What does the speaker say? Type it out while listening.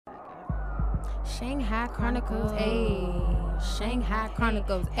Shanghai Chronicles, ayy. Shanghai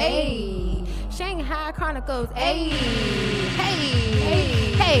Chronicles, ayy. Shanghai Chronicles, ayy.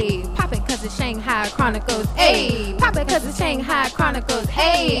 Hey, pop it cause it's Shanghai Chronicles, ayy. Pop it cause it's Shanghai Chronicles,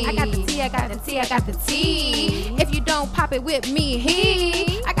 ayy. I got the tea, I got the tea, I got the tea. If you don't pop it with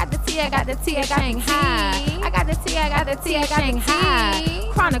me, I got the tea, I got the tea, I got Shanghai. I got the tea, I got the tea, I got Shanghai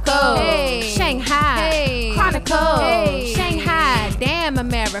Chronicles, Shanghai Chronicles, Shanghai. Damn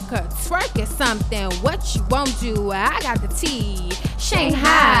America, twerk is something. What you won't do? I got the tea.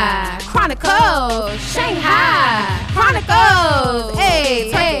 Shanghai Chronicles, Shanghai Chronicles. Hey,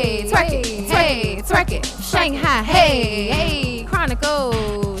 twerk it, hey, twerk it. Shanghai, hey,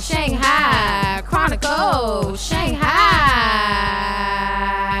 Chronicles, Shanghai Chronicles, Shanghai.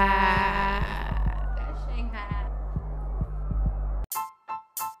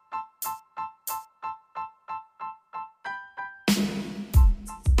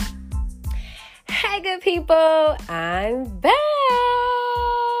 Hey, good people, I'm back.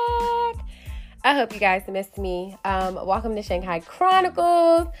 I hope you guys missed me. Welcome to Shanghai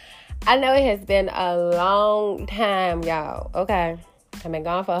Chronicles. I know it has been a long time, y'all. Okay, I've been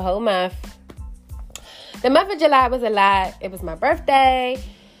gone for a whole month. The month of July was a lot. It was my birthday,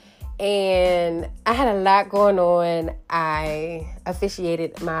 and I had a lot going on. I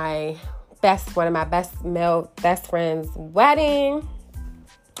officiated one of my male best friend's wedding.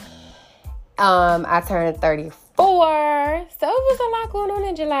 I turned 34, so it was a lot going on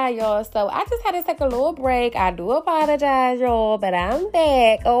in July, y'all. So I just had to take a little break. I do apologize, y'all, but I'm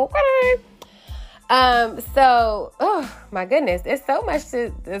back, okay? Oh my goodness, it's so much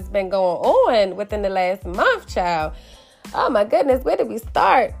that's been going on within the last month, child. Oh my goodness, where did we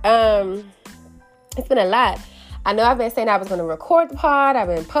start? It's been a lot. I know I've been saying I was going to record the pod. I've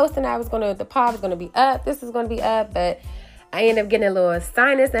been posting the pod was going to be up. This is going to be up, but I ended up getting a little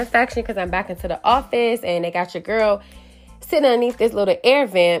sinus infection because I'm back into the office and they got your girl sitting underneath this little air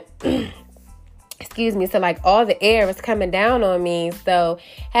vent. Excuse me. So like all the air was coming down on me. So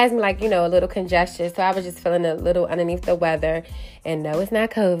has me like, a little congestion. So I was just feeling a little underneath the weather. And no, it's not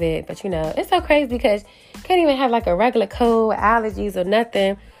COVID. But it's so crazy because you can't even have like a regular cold, allergies or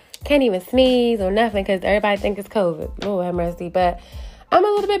nothing. Can't even sneeze or nothing because everybody thinks it's COVID. Lord have mercy. But I'm a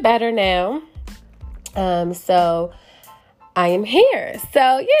little bit better now. So I am here.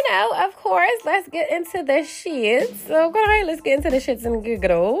 So, of course, let's get into the shits. Okay, let's get into the shits and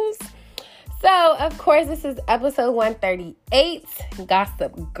giggles. So, of course, this is episode 138,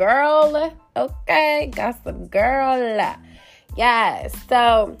 Gossip Girl. Okay, Gossip Girl. Yes.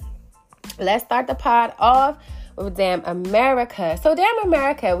 So, let's start the pod off with Damn America. So, Damn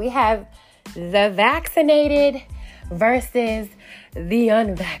America, we have the vaccinated versus the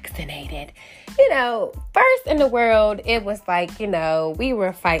unvaccinated. First in the world, it was like, we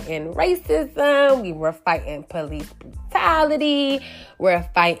were fighting racism, we were fighting police brutality, we're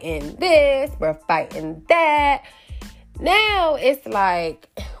fighting this, we're fighting that. Now it's like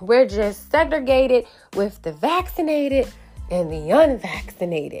we're just segregated with the vaccinated and the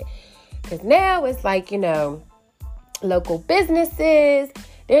unvaccinated. Because now it's like, local businesses,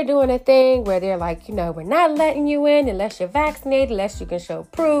 they're doing a thing where they're like, we're not letting you in unless you're vaccinated, unless you can show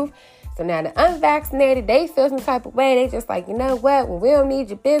proof. So now the unvaccinated, they feel some type of way. They just like, you know what? Well, we don't need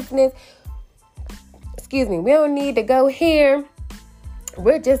your business. We don't need to go here.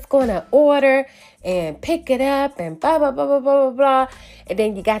 We're just going to order and pick it up and blah, blah, blah, blah, blah, blah, blah. And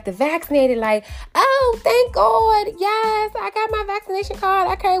then you got the vaccinated like, oh, thank God. Yes, I got my vaccination card.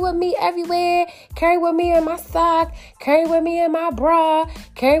 I carry with me everywhere. Carry with me in my sock. Carry with me in my bra.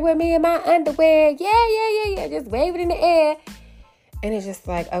 Carry with me in my underwear. Yeah. Just wave it in the air. And it's just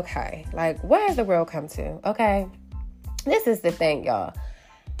like, okay, like, where has the world come to? Okay, this is the thing, y'all.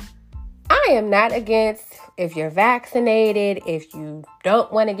 I am not against if you're vaccinated, if you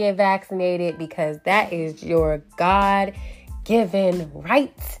don't want to get vaccinated, because that is your God-given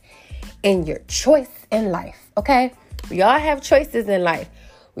right and your choice in life, okay? We all have choices in life.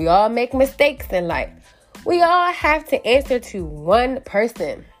 We all make mistakes in life. We all have to answer to one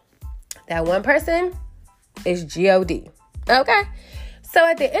person. That one person is God. Okay, so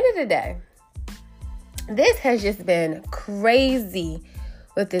at the end of the day, this has just been crazy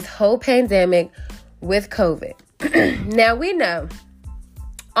with this whole pandemic with COVID. Now, we know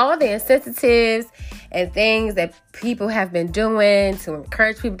all the incentives and things that people have been doing to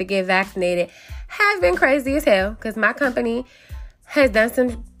encourage people to get vaccinated have been crazy as hell, because my company has done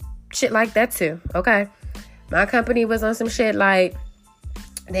some shit like that too, okay? My company was on some shit like,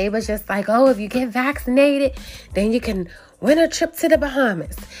 they was just like, oh, if you get vaccinated, then you can win a trip to the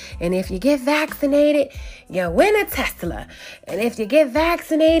Bahamas. And if you get vaccinated, you win a Tesla. And if you get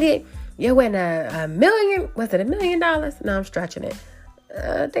vaccinated, you win a million. Was it $1 million? No, I'm stretching it.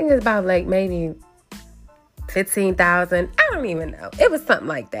 I think it's about like maybe 15,000. I don't even know. It was something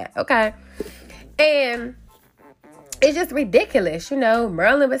like that. Okay. And it's just ridiculous.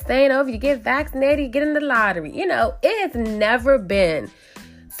 Merlin was saying, if you get vaccinated, you get in the lottery. It has never been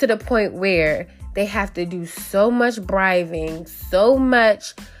to the point where they have to do so much bribing, so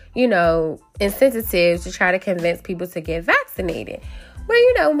much, incentives to try to convince people to get vaccinated.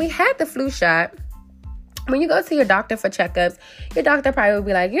 Where, when we had the flu shot, when you go to your doctor for checkups, your doctor probably will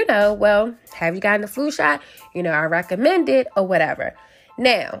be like, well, have you gotten the flu shot? I recommend it or whatever.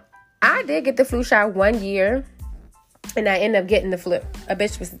 Now, I did get the flu shot 1 year and I ended up getting the flu. A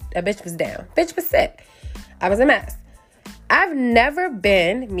bitch was down. Bitch was sick. I was a mess. I've never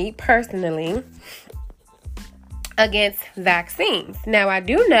been, me personally, against vaccines. Now, I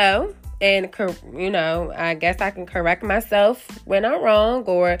do know, and, I guess I can correct myself when I'm wrong,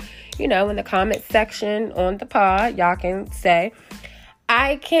 or, in the comment section on the pod, y'all can say,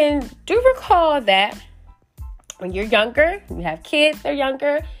 I do recall that when you're younger, you have kids that are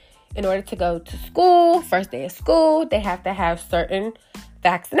younger, in order to go to school, first day of school, they have to have certain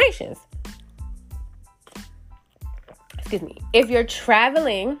vaccinations. Excuse me. If you're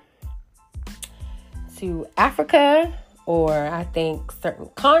traveling to Africa or I think certain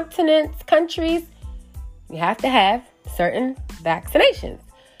continents, countries, you have to have certain vaccinations.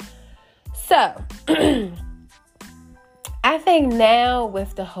 So, I think now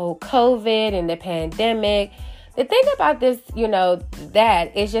with the whole COVID and the pandemic, the thing about this,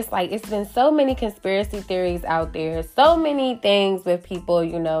 that it's just like, it's been so many conspiracy theories out there, so many things with people,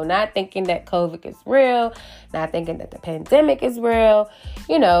 not thinking that COVID is real, not thinking that the pandemic is real.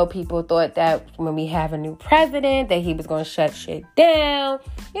 People thought that when we have a new president, that he was going to shut shit down.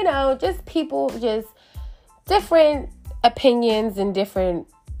 Just people, just different opinions and different,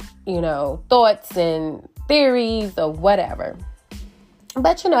 thoughts and theories or whatever.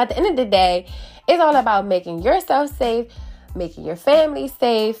 But, at the end of the day, it's all about making yourself safe, making your family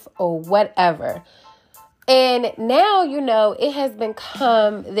safe, or whatever. And now, it has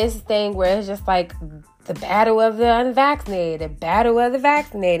become this thing where it's just like the battle of the unvaccinated, the battle of the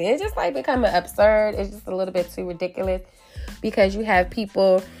vaccinated. It's just like becoming absurd. It's just a little bit too ridiculous because you have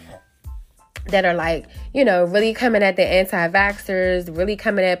people that are like, really coming at the anti-vaxxers, really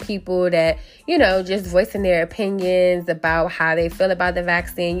coming at people that, just voicing their opinions about how they feel about the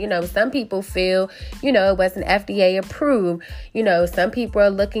vaccine. Some people feel, it wasn't FDA approved. Some people are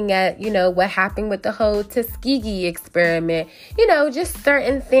looking at, what happened with the whole Tuskegee experiment. Just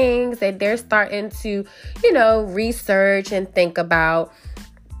certain things that they're starting to, research and think about.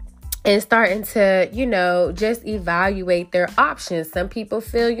 And starting to, just evaluate their options. Some people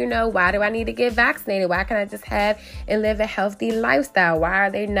feel, why do I need to get vaccinated? Why can't I just have and live a healthy lifestyle? Why are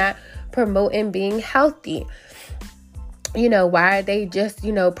they not promoting being healthy? Why are they just,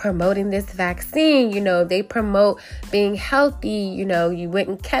 promoting this vaccine? They promote being healthy. You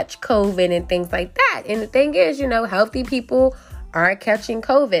wouldn't catch COVID and things like that. And the thing is, healthy people aren't catching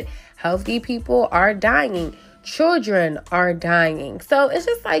COVID. Healthy people are dying. Children are dying. So it's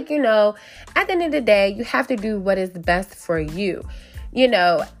just like, at the end of the day, you have to do what is best for you.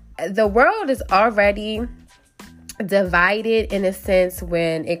 The world is already divided in a sense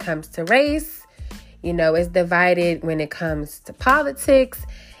when it comes to race. It's divided when it comes to politics.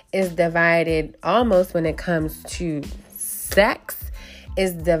 It's divided almost when it comes to sex.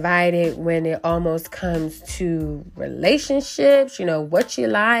 Is divided when it almost comes to relationships, what you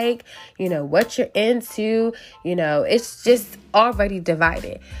like, what you're into, it's just already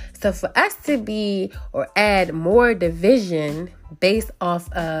divided. So for us to be or add more division based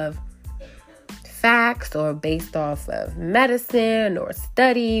off of facts or based off of medicine or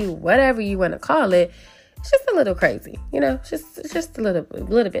study, whatever you want to call it, it's just a little crazy, it's just a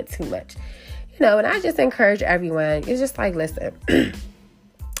little bit too much, and I just encourage everyone, it's just like, listen,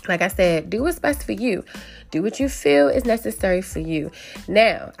 like I said, do what's best for you. Do what you feel is necessary for you.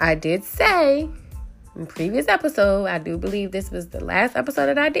 Now, I did say in previous episode, I do believe this was the last episode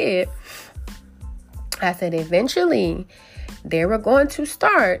that I did. I said eventually they were going to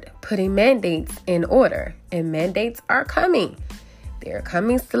start putting mandates in order. And mandates are coming. They're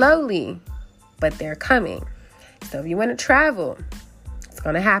coming slowly, but they're coming. So if you want to travel, it's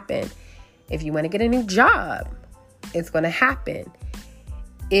going to happen. If you want to get a new job, it's going to happen.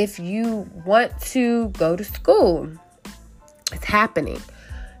 If you want to go to school, it's happening.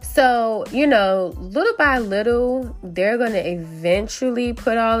 So, little by little, they're going to eventually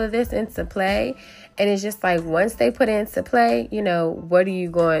put all of this into play. And it's just like, once they put it into play, what are you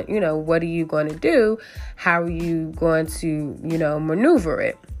going to do? How are you going to, maneuver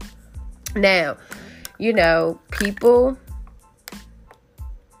it? Now, people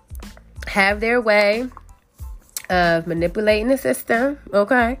have their way of manipulating the system,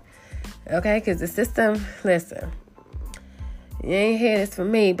 okay? Okay, because the system, listen, you ain't hear this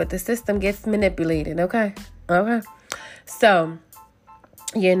from me, but the system gets manipulated, okay? Okay? So,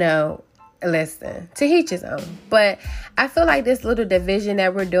 listen, to each his own. But I feel like this little division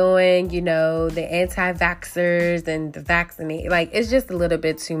that we're doing, the anti-vaxxers and the vaccinated, like, it's just a little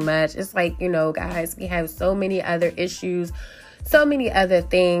bit too much. It's like, guys, we have so many other issues, so many other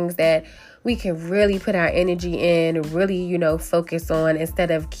things that we can really put our energy in, really, focus on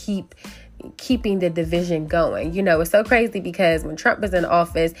instead of keeping the division going. It's so crazy because when Trump was in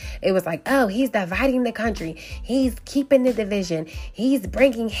office, it was like, oh, he's dividing the country. He's keeping the division. He's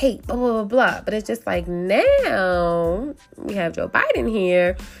bringing hate, blah, blah, blah, blah. But it's just like, now we have Joe Biden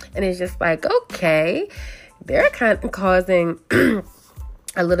here, and it's just like, okay, they're kind of causing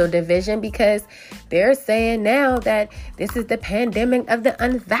a little division because they're saying now that this is the pandemic of the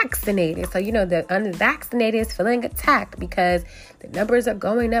unvaccinated. So, the unvaccinated is feeling attacked because the numbers are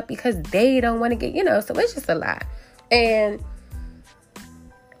going up because they don't want to get, so it's just a lot. And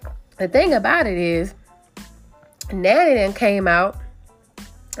the thing about it is, now they done came out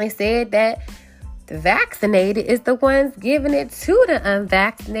and said that the vaccinated is the ones giving it to the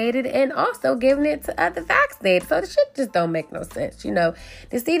unvaccinated and also giving it to other vaccinated. So the shit just don't make no sense. The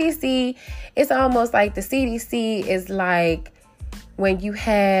CDC, it's almost like the CDC is like when you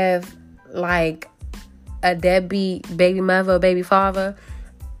have like a deadbeat baby mother or baby father,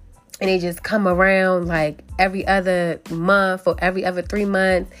 and they just come around like every other month or every other 3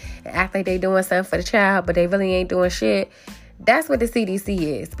 months and act like they doing something for the child, but they really ain't doing shit. That's what the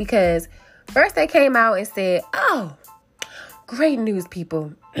CDC is. Because first they came out and said, oh, great news,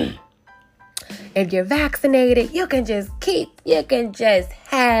 people. If you're vaccinated, you can just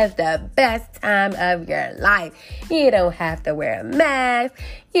have the best time of your life. You don't have to wear a mask.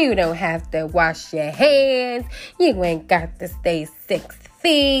 You don't have to wash your hands. You ain't got to stay 6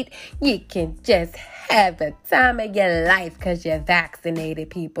 feet. You can just have the time of your life because you're vaccinated,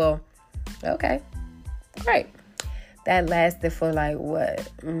 people. Okay, great. That lasted for like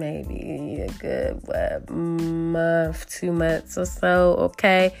maybe a good month, 2 months or so.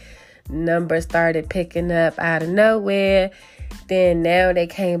 Okay, numbers started picking up out of nowhere. Then now they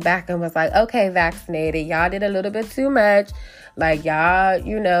came back and was like, okay, vaccinated, y'all did a little bit too much. Like,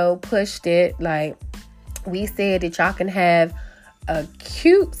 y'all, pushed it. Like, we said that y'all can have a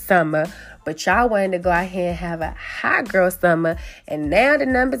cute summer, but y'all wanted to go out here and have a hot girl summer. And now the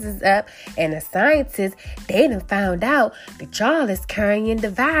numbers is up, and the scientists, they done found out that y'all is carrying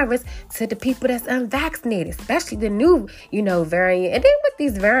the virus to the people that's unvaccinated, especially the new, variant. And then with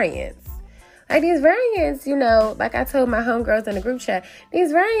these variants, like I told my homegirls in the group chat,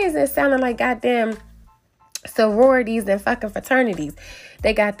 these variants are sounding like goddamn sororities and fucking fraternities.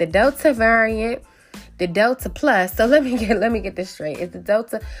 They got the Delta variant, the Delta Plus. So let me get this straight. It's the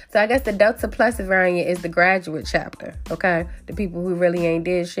Delta. So I guess the Delta Plus variant is the graduate chapter. Okay, the people who really ain't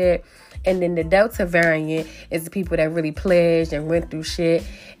did shit. And then the Delta variant is the people that really pledged and went through shit.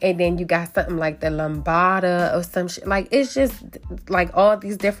 And then you got something like the Lambada or some shit. Like, it's just like all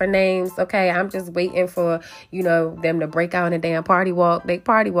these different names. Okay, I'm just waiting for, them to break out in a damn party walk. They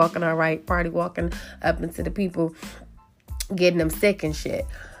party walking, all right. Party walking up into the people, getting them sick and shit.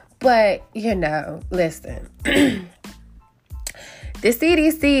 But, listen. The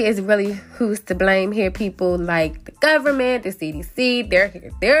CDC is really who's to blame here, people. Like the government, the CDC,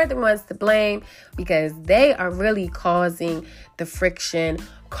 they're the ones to blame because they are really causing the friction,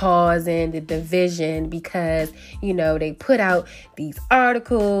 causing the division because, they put out these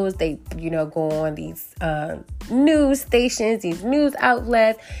articles, they, go on these news stations, these news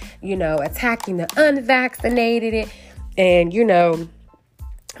outlets, attacking the unvaccinated and,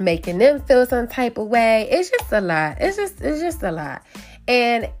 making them feel some type of way. It's just a lot. It's just a lot.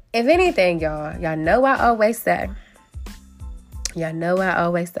 And if anything, y'all know I always say,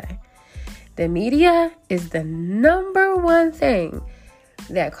 the media is the number one thing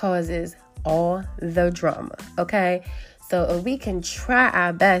that causes all the drama. Okay? So if we can try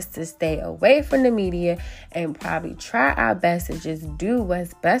our best to stay away from the media and probably try our best to just do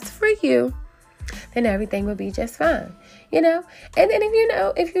what's best for you, then everything will be just fine, And then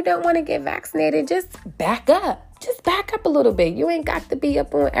if you don't want to get vaccinated, just back up. Just back up a little bit. You ain't got to be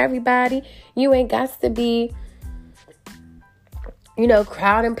up on everybody. You ain't got to be,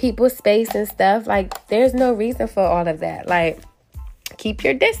 crowding people's space and stuff. Like, there's no reason for all of that. Like, keep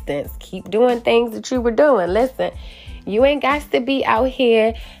your distance. Keep doing things that you were doing. Listen, you ain't got to be out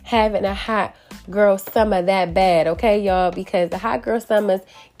here having a hot girl summer that bad, okay, y'all? Because the hot girl summers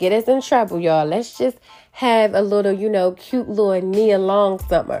get us in trouble, y'all. Let's just have a little, cute little Nia Long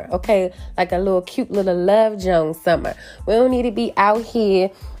summer, okay? Like a little cute little Love Jones summer. We don't need to be out here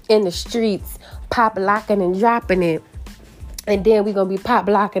in the streets pop locking and dropping it. And then we're going to be pop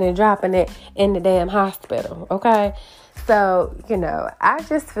blocking and dropping it in the damn hospital, okay? So, I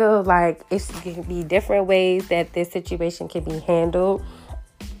just feel like it can be different ways that this situation can be handled.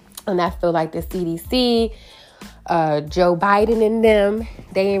 And I feel like the CDC, Joe Biden and them,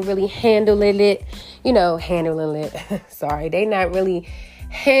 they ain't really handling it. Sorry, they not really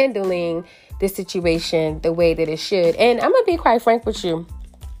handling the situation the way that it should. And I'm going to be quite frank with you.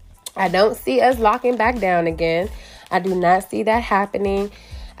 I don't see us locking back down again. I do not see that happening.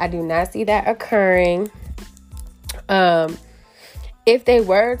 I do not see that occurring. If they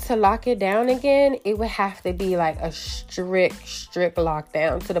were to lock it down again, it would have to be like a strict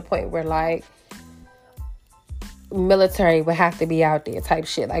lockdown to the point where like military would have to be out there type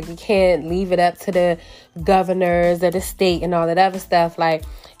shit. Like we can't leave it up to the governors of the state and all that other stuff. Like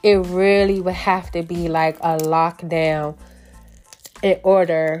it really would have to be like a lockdown in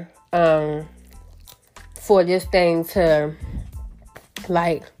order for this thing to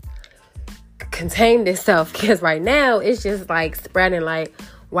like contain itself, because right now it's just like spreading like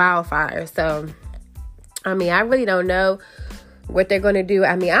wildfire. So I really don't know what they're gonna do.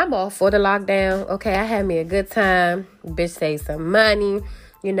 I'm all for the lockdown. Okay, I had me a good time. Bitch saved some money.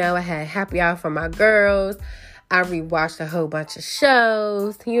 I had happy hour for my girls. I rewatched a whole bunch of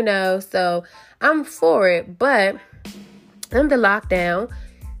shows, so I'm for it. But in the lockdown,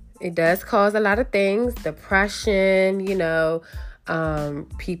 it does cause a lot of things. Depression,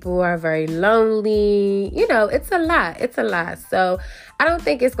 people are very lonely. It's a lot. So I don't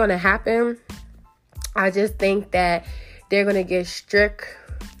think it's going to happen. I just think that they're going to get strict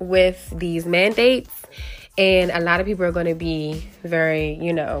with these mandates. And a lot of people are going to be very,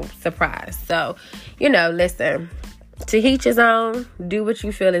 surprised. So, listen, to each his own. Do what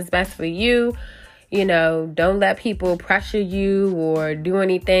you feel is best for you. Don't let people pressure you or do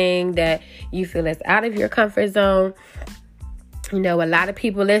anything that you feel is out of your comfort zone. A lot of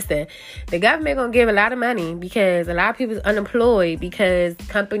people, listen, the government gonna give a lot of money because a lot of people's unemployed because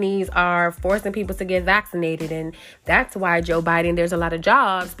companies are forcing people to get vaccinated. And that's why Joe Biden, there's a lot of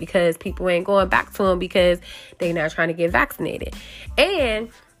jobs because people ain't going back to him because they not trying to get vaccinated. And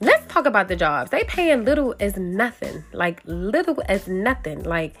let's talk about the jobs. They paying little as nothing. Like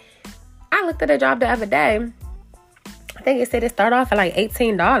I looked at a job the other day. I think it said it started off at like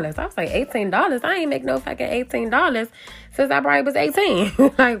 $18. I was like, $18? I ain't make no fucking $18 since I probably was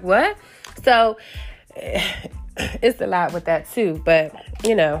 18. Like, what? So, it's a lot with that too. But,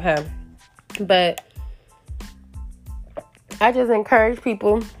 But I just encourage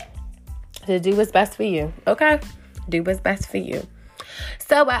people to do what's best for you. Okay? Do what's best for you.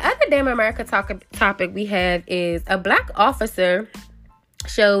 So, our other Damn America topic we have is a black officer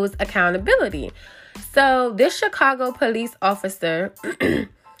shows accountability. So this Chicago police officer,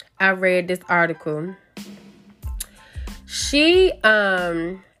 I read this article. She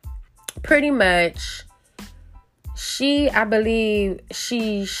pretty much I believe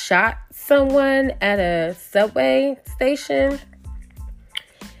she shot someone at a subway station,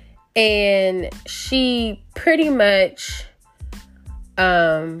 and she pretty much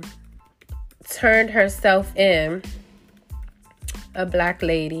turned herself in. A black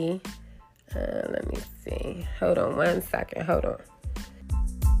lady. Let me see. Hold on one second. Hold on.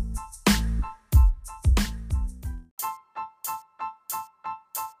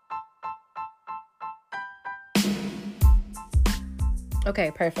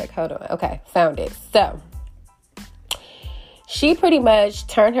 Okay, perfect. Hold on. Okay, found it. So, she pretty much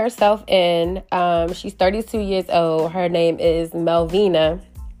turned herself in. She's 32 years old. Her name is Melvina.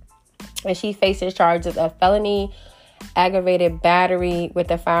 And she faces charges of felony aggravated battery with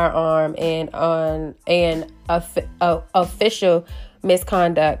a firearm and official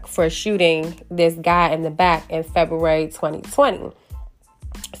misconduct for shooting this guy in the back in February 2020.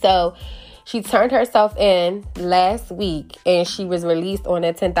 So she turned herself in last week and she was released on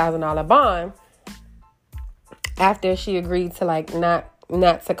a $10,000 bond after she agreed to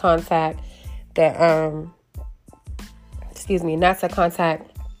not to contact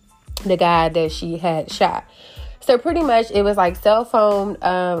the guy that she had shot. So pretty much it was like cell phone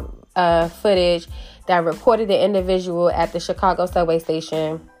footage that recorded the individual at the Chicago subway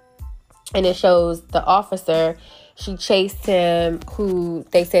station. And it shows the officer. She chased him, who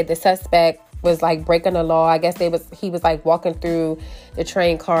they said the suspect was like breaking the law. I guess he was like walking through the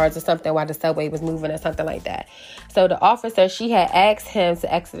train cars or something while the subway was moving or something like that. So the officer, she had asked him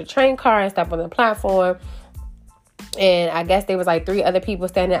to exit the train car and step on the platform. And I guess there was like 3 other people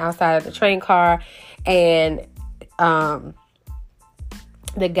standing outside of the train car. And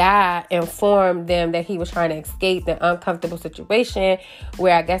the guy informed them that he was trying to escape the uncomfortable situation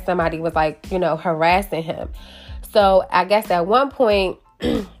where I guess somebody was like, harassing him. So I guess at one point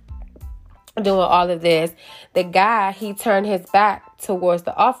doing all of this, the guy, he turned his back towards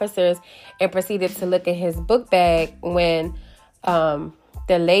the officers and proceeded to look at his book bag when the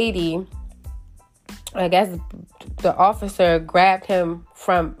lady, I guess the officer grabbed him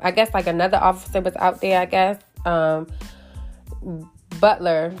from, I guess like another officer was out there, I guess.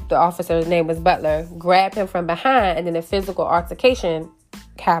 Butler, the officer's name was Butler, grabbed him from behind, and then a physical altercation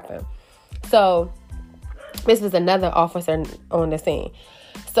happened. So this was another officer on the scene.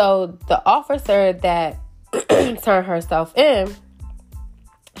 So the officer that turned herself in,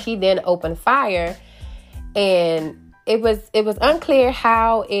 she then opened fire, and it was unclear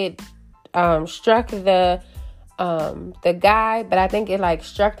how it struck the guy, but I think it like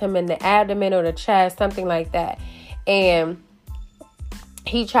struck him in the abdomen or the chest, something like that. And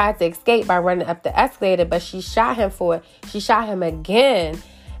he tried to escape by running up the escalator, but she shot him for it. She shot him again.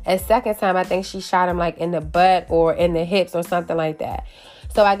 A second time, I think she shot him like in the butt or in the hips or something like that.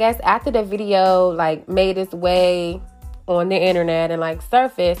 So I guess after the video like made its way on the internet and like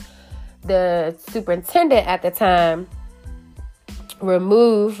surfaced, the superintendent at the time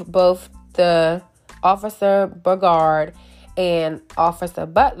removed both the Officer Burgard and Officer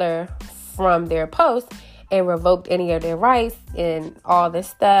Butler from their posts and revoked any of their rights and all this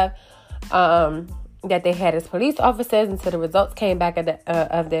stuff that they had as police officers until the results came back of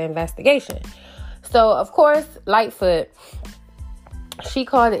the investigation. So, of course, Lightfoot, she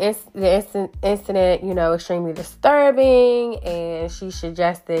called the incident, extremely disturbing, and she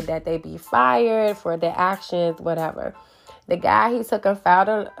suggested that they be fired for their actions, whatever. The guy, he took a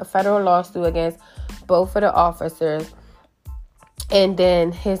federal lawsuit against both of the officers, and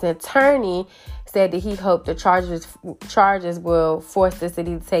then his attorney said that he hoped the charges will force the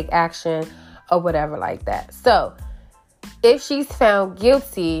city to take action or whatever like that. So if she's found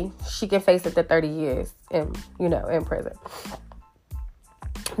guilty, she can face up to 30 years in prison.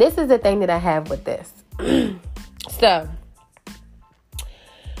 This is the thing that I have with this. So,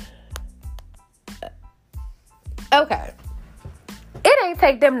 okay. It ain't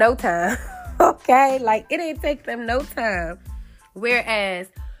take them no time. Okay? Like, it ain't take them no time. Whereas,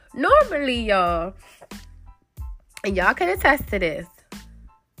 normally, y'all, and y'all can attest to this,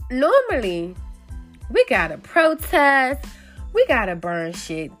 normally, we gotta protest, we gotta burn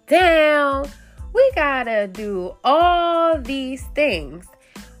shit down, we gotta do all these things.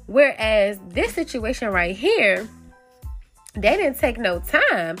 Whereas this situation right here, they didn't take no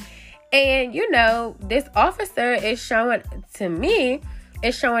time. And, this officer is showing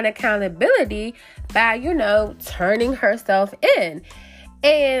accountability by, turning herself in.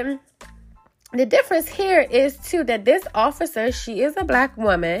 And the difference here is, too, that this officer, she is a Black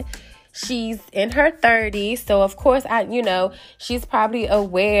woman. She's in her 30s. So, of course, she's probably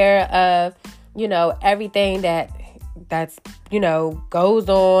aware of, everything that's, goes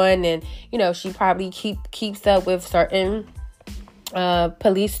on. And, she probably keeps up with certain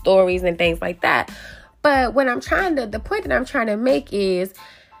police stories and things like that. But the point that I'm trying to make is,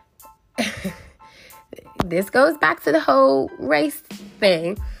 this goes back to the whole race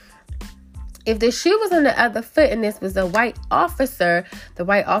thing. If the shoe was on the other foot and this was a white officer, the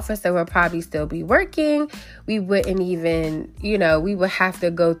white officer would probably still be working. We wouldn't even, we would have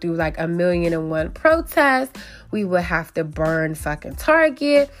to go through like 1,000,001 protests. We would have to burn fucking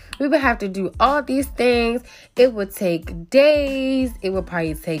Target. We would have to do all these things. It would take days. It would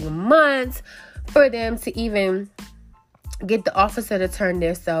probably take months for them to even get the officer to turn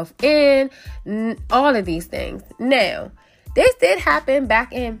themselves in. All of these things. Now, this did happen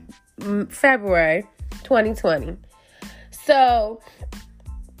back in February 2020. So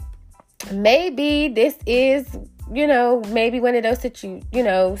maybe this is, maybe one of those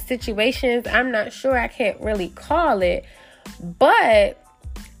situations. I'm not sure. I can't really call it. But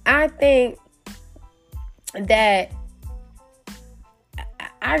I think that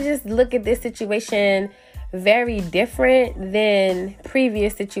I just look at this situation very different than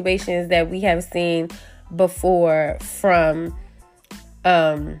previous situations that we have seen before from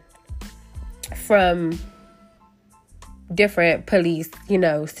different police,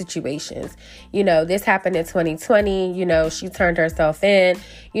 situations. This happened in 2020. She turned herself in.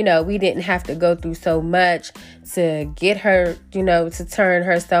 We didn't have to go through so much to get her, to turn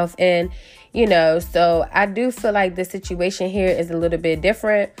herself in. So I do feel like the situation here is a little bit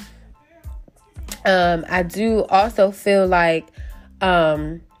different. I do also feel like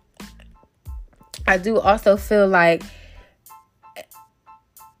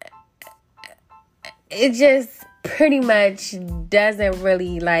it just pretty much doesn't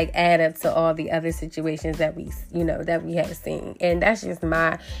really like add up to all the other situations that we have seen. And that's just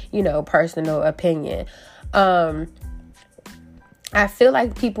my, personal opinion. I feel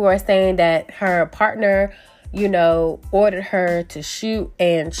like people are saying that her partner, ordered her to shoot,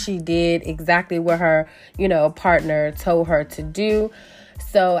 and she did exactly what her, partner told her to do.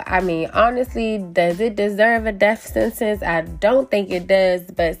 So, I mean, honestly, does it deserve a death sentence? I don't think it does.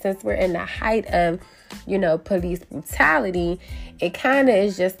 But since we're in the height of, police brutality, it kind of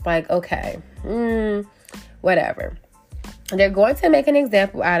is just like, okay, whatever. They're going to make an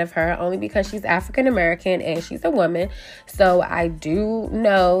example out of her only because she's African American and she's a woman. So I do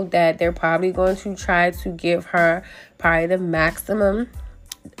know that they're probably going to try to give her probably the maximum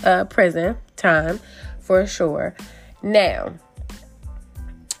prison time for sure. Now,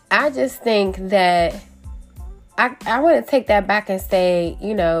 I just think that I want to take that back and say,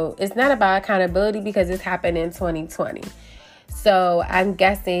 it's not about accountability because it's happened in 2020. So I'm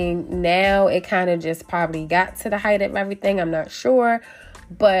guessing now it kind of just probably got to the height of everything. I'm not sure.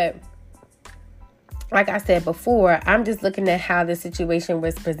 But like I said before, I'm just looking at how the situation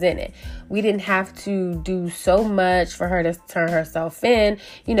was presented. We didn't have to do so much for her to turn herself in.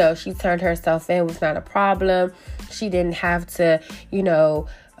 She turned herself in, was not a problem. She didn't have to,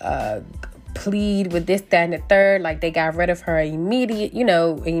 plead with this, that, and the third. Like, they got rid of her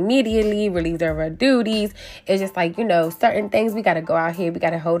immediately, relieved her of her duties. It's just like, certain things, we got to go out here, we got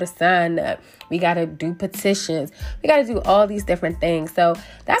to hold a sign up, we got to do petitions, we got to do all these different things. So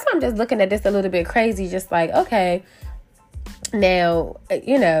that's why I'm just looking at this a little bit crazy, just like, okay, now,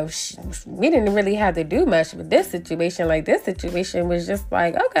 we didn't really have to do much with this situation. Like, this situation was just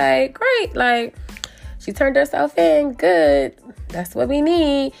like, okay, great, like, she turned herself in, good. That's what we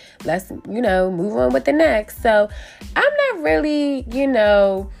need. Let's, move on with the next. So I'm not really,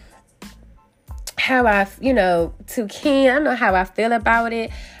 how I, too keen. I don't know how I feel about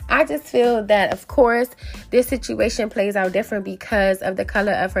it. I just feel that, of course, this situation plays out different because of the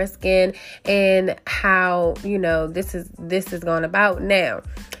color of her skin and how, this is going about now.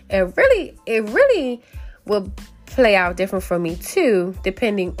 And it really will play out different for me too,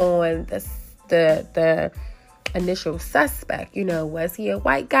 depending on the initial suspect. Was he a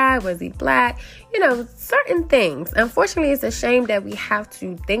white guy? Was he black? Certain things. Unfortunately, it's a shame that we have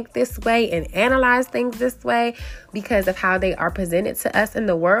to think this way and analyze things this way because of how they are presented to us in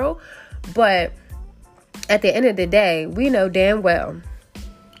the world. But at the end of the day, we know damn well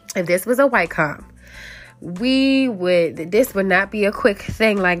if this was a white cop, this would not be a quick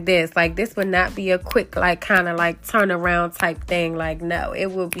thing like this. Like, this would not be a quick, like, kind of like turnaround type thing. Like, no,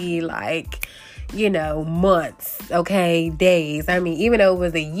 it would be like, months, okay, days. I mean, even though it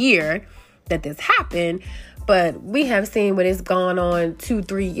was a year that this happened, but we have seen what it's gone on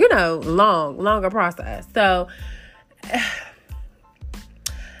 2-3, longer process. So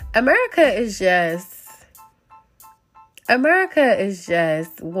America is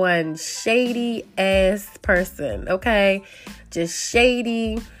just one shady ass person, okay? Just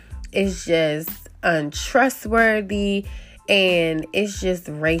shady. It's just untrustworthy. And it's just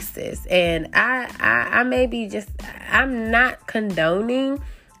racist. And I'm not condoning,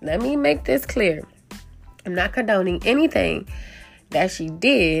 let me make this clear. I'm not condoning anything that she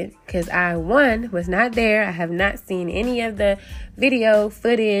did because I, one, was not there. I have not seen any of the video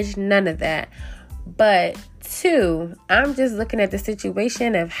footage, none of that. But two, I'm just looking at the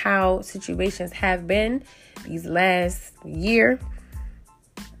situation of how situations have been these last year.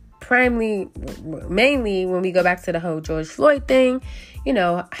 Mainly when we go back to the whole George Floyd thing,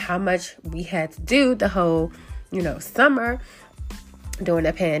 how much we had to do the whole, summer during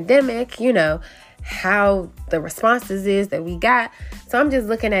the pandemic, how the responses is that we got. So I'm just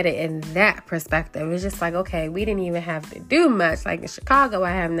looking at it in that perspective. It's just like, okay, we didn't even have to do much. Like in Chicago,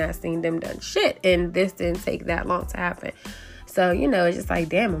 I have not seen them done shit. And this didn't take that long to happen. So, it's just like,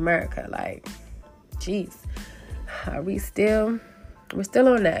 damn, America, like, geez, we're still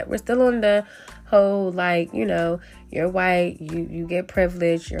on that. We're still on the whole, like, you're white, you get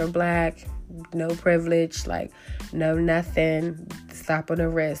privilege, you're black, no privilege, like, no nothing, slap on the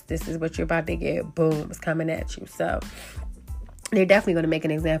wrist, this is what you're about to get, boom, it's coming at you. So they're definitely going to make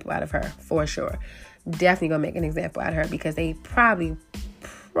an example out of her, for sure. Definitely going to make an example out of her because they probably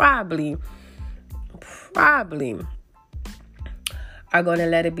are going to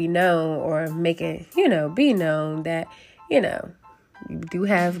let it be known or make it, be known that, You do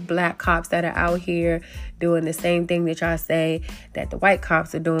have black cops that are out here doing the same thing that y'all say that the white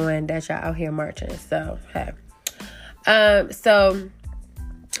cops are doing, that y'all out here marching. So, hey. So,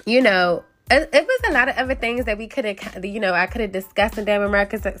 you know, it was a lot of other things that we could have, you know, I could have discussed in Damn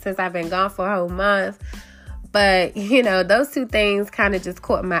America since I've been gone for a whole month. But, you know, those two things kind of just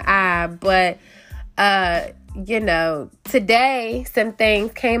caught my eye. But, you know, today some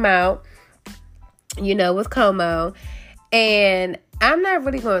things came out, you know, with Como. And I'm not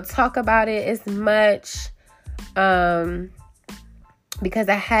really going to talk about it as much because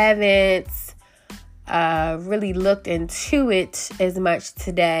I haven't really looked into it as much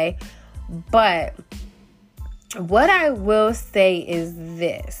today. But what I will say is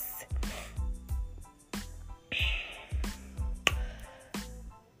this.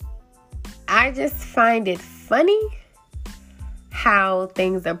 I just find it funny how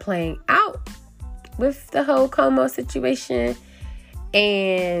things are playing out with the whole Como situation.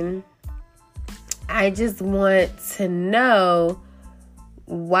 And I just want to know,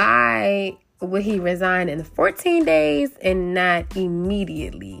 why would he resign in 14 days and not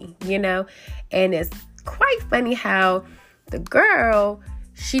immediately, you know? And it's quite funny how the girl,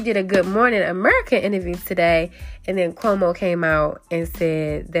 she did a Good Morning America interview today, and then Cuomo came out and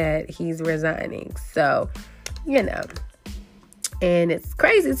said that he's resigning. So, you know, and it's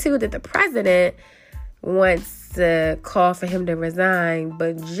crazy too that the president wants to call for him to resign,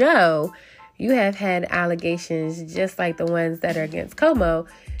 but Joe, you have had allegations just like the ones that are against Como.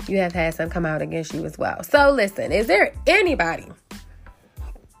 You have had some come out against you as well. So listen, is there anybody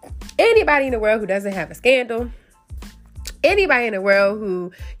in the world who doesn't have a scandal? Anybody in the world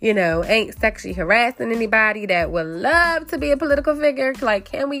who, you know, ain't sexually harassing anybody, that would love to be a political figure? Like,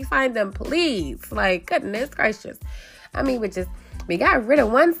 can we find them, please? Like, goodness gracious. I mean, we got rid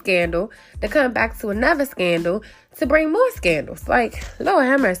of one scandal to come back to another scandal to bring more scandals. Like, Lord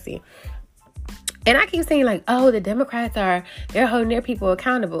have mercy. And I keep saying, like, oh, the Democrats they're holding their people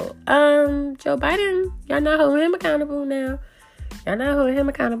accountable. Joe Biden, y'all not holding him accountable now. Y'all not holding him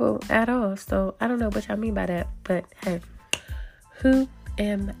accountable at all. So I don't know what y'all mean by that. But hey, who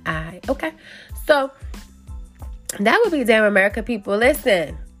am I? Okay. So that would be Damn America, people.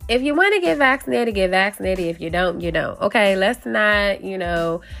 Listen, if you want to get vaccinated, get vaccinated. If you don't, you don't. Okay. Let's not, you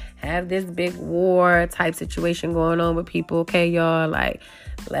know, have this big war type situation going on with people. Okay, y'all. Like,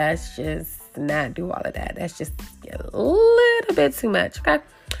 let's just not do all of that. That's just a little bit too much. Okay.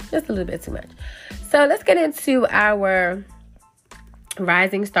 Just a little bit too much. So let's get into our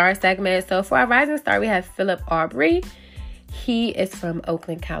Rising Star segment. So for our Rising Star, we have Philip Aubrey. He is from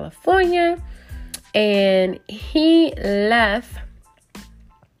Oakland, California, and he left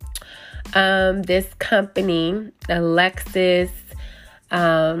this company, Alexis.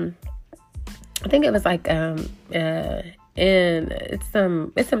 I think it was like it's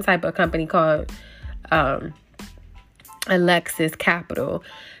some type of company called Alexis Capital,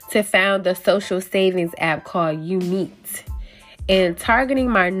 to found a social savings app called Unite, and targeting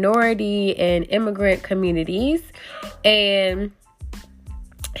minority and immigrant communities. And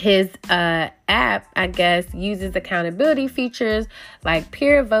his app, I guess, uses accountability features like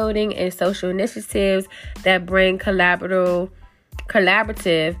peer voting and social initiatives that bring collaborative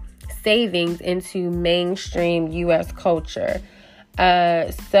savings into mainstream U.S. culture.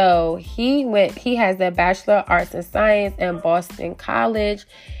 So he has a Bachelor of Arts and Science in Boston College,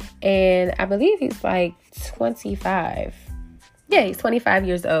 and I believe he's like 25. Yeah, he's 25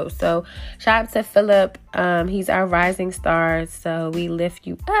 years old. So shout out to Philip. He's our rising star. So we lift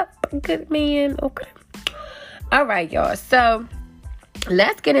you up, good man. Okay. All right, y'all. So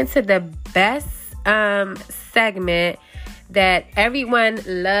let's get into the best segment that everyone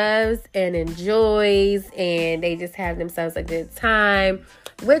loves and enjoys, and they just have themselves a good time,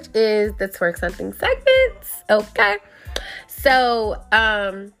 which is the Twerk Something segment. Okay. So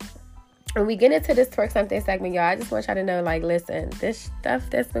when we get into this Twerk Something segment, y'all, I just want y'all to know, like, listen, this stuff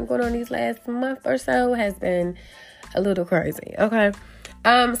that's been going on these last month or so has been a little crazy, okay?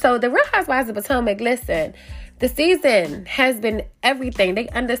 So the Real Housewives of Potomac, listen, the season has been everything. They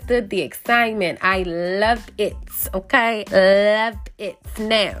understood the excitement. I loved it, okay? Loved it.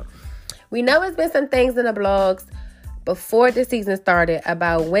 Now, we know it's been some things in the blogs before the season started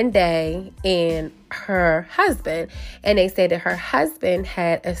about Wendy and her husband, and they said that her husband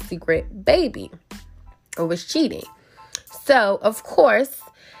had a secret baby or was cheating. So, of course,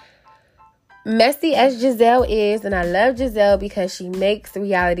 messy as Giselle is, and I love Giselle because she makes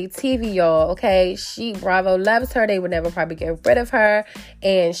reality TV, y'all, okay? Bravo loves her. They would never probably get rid of her,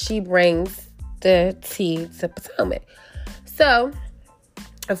 and she brings the tea to Potomac. So,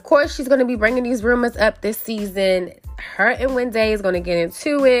 Of course, she's going to be bringing these rumors up this season. Her and Wendy is going to get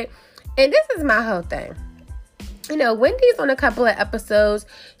into it. And this is my whole thing. You know, Wendy's on a couple of episodes.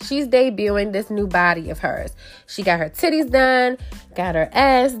 She's debuting this new body of hers. She got her titties done, got her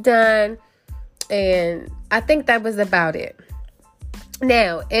ass done, and I think that was about it.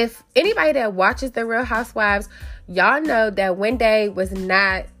 Now, if anybody that watches The Real Housewives, y'all know that Wendy was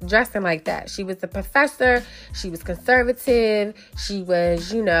not dressing like that. She was a professor. She was conservative. She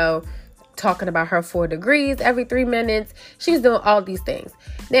was, you know, talking about her 4 degrees every 3 minutes. She was doing all these things.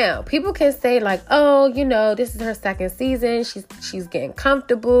 Now, people can say like, oh, you know, this is her second season. She's getting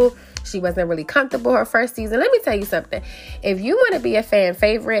comfortable. She wasn't really comfortable her first season. Let me tell you something. If you want to be a fan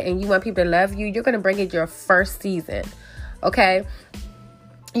favorite and you want people to love you, you're going to bring it your first season. Okay?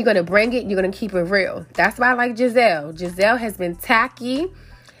 You're going to bring it. You're going to keep it real. That's why I like Giselle. Giselle has been tacky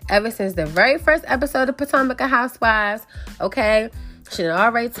ever since the very first episode of Potomac Housewives. Okay? She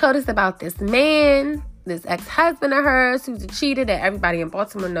already told us about this man, this ex-husband of hers who's a cheater that everybody in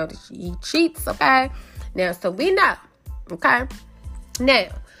Baltimore knows that he cheats. Okay? Now, so we know. Okay? Now,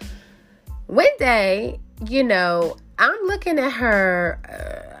 Wendy, you know, I'm looking at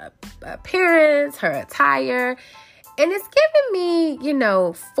her appearance, her attire, and it's giving me, you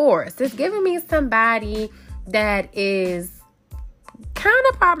know, force. It's giving me somebody that is kind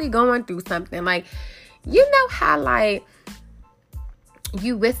of probably going through something. Like, you know how, like,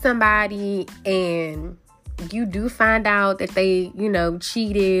 you with somebody and you do find out that they, you know,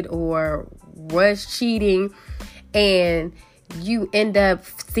 cheated or was cheating, and you end up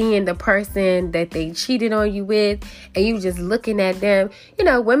seeing the person that they cheated on you with, and you just looking at them. You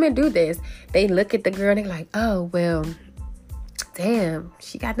know, women do this. They look at the girl and they're like, oh, well, damn,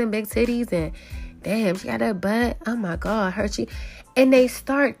 she got them big titties, and damn, she got that butt. Oh my God, her cheat. And they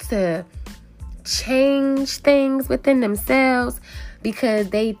start to change things within themselves because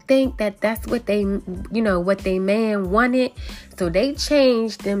they think that that's what they, you know, what they man wanted. So they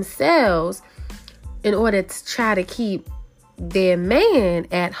change themselves in order to try to keep their man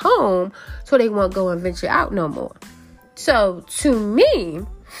at home so they won't go and venture out no more. So to me,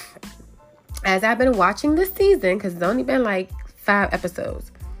 as I've been watching this season, because it's only been like 5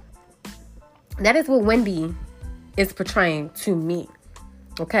 episodes, that is what Wendy is portraying to me.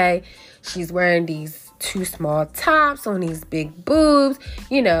 Okay? She's wearing these 2 small tops on these big boobs.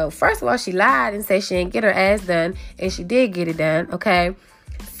 You know, first of all, she lied and said she didn't get her ass done, and she did get it done. Okay?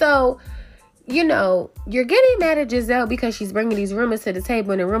 So, you know, you're getting mad at Giselle because she's bringing these rumors to the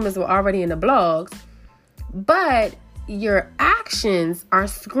table, and the rumors were already in the blogs. But your actions are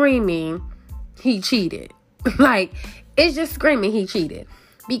screaming he cheated. Like, it's just screaming he cheated.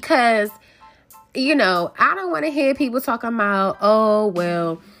 Because, you know, I don't want to hear people talking about, oh,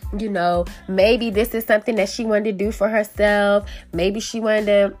 well, you know, maybe this is something that she wanted to do for herself. Maybe she wanted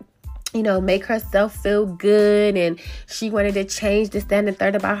to, you know, make herself feel good, and she wanted to change this, that, and the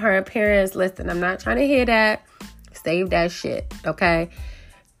third about her appearance. Listen, I'm not trying to hear that. Save that shit, okay?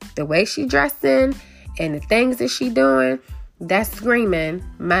 The way she dressing and the things that she doing, that's screaming,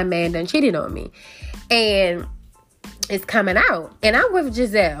 my man done cheated on me. And it's coming out. And I'm with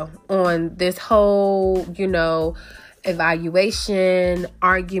Giselle on this whole, you know, evaluation,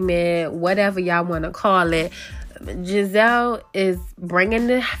 argument, whatever y'all want to call it. Giselle is bringing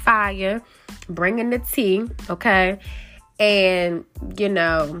the fire, bringing the tea, okay? And, you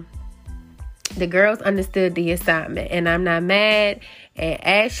know, the girls understood the assignment, and I'm not mad. And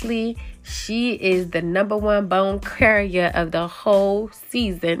Ashley, she is the number 1 bone carrier of the whole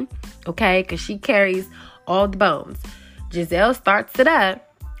season, okay? Because she carries all the bones. Giselle starts it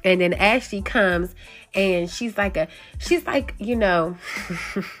up, and then Ashley comes, and she's like, you know,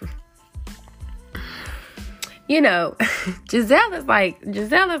 you know, Giselle is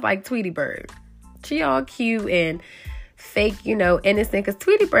like Tweety Bird. She all cute and fake, you know, innocent. Because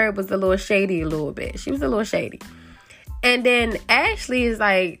Tweety Bird was a little shady a little bit. She was a little shady. And then Ashley is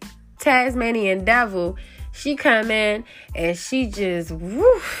like Tasmanian devil. She come in and she just,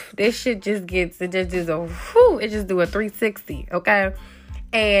 whoo, this shit just gets, it just do a 360, okay?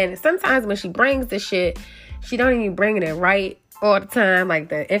 And sometimes when she brings the shit, she don't even bring it right all the time. Like,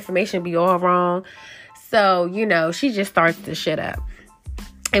 the information be all wrong. So, you know, she just starts the shit up.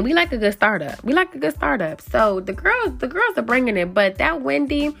 And we like a good startup. So the girls are bringing it. But that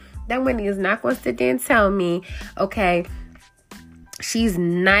Wendy is not going to sit there and tell me, okay, she's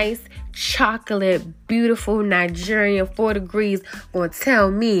nice, chocolate, beautiful, Nigerian, 4 degrees, going to tell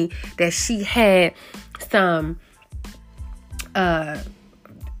me that she had some,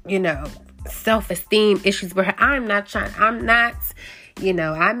 you know, self-esteem issues with her. I'm not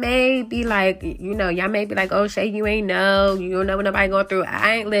I may be like, y'all may be like, oh, Shay, you don't know what nobody going through.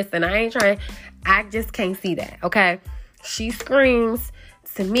 I ain't trying. I just can't see that, okay? She screams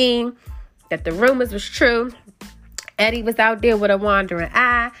to me that the rumors was true. Eddie was out there with a wandering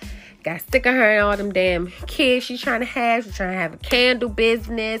eye. Got sick of her and all them damn kids she's trying to have. She's trying to have a candle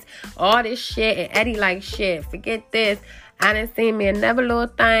business, all this shit. And Eddie like, shit, forget this. I done seen me another little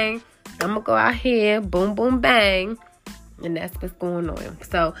thing. I'm going to go out here, boom, boom, bang. And that's what's going on.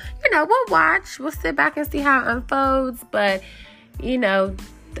 So, we'll watch. We'll sit back and see how it unfolds. But, the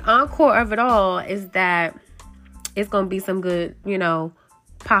encore of it all is that it's going to be some good,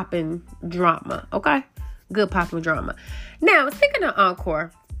 popping drama. Okay? Good popping drama. Now, speaking of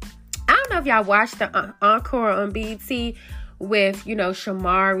encore, I don't know if y'all watched the encore on BET with,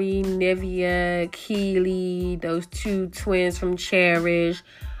 Shamari, Nivea, Keely, those two twins from Cherish,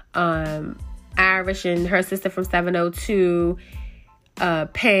 Irish and her sister from 702,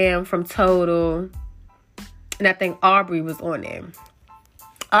 Pam from Total, and I think Aubrey was on there.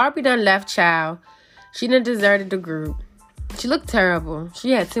 Aubrey done left, child. She done deserted the group. She looked terrible.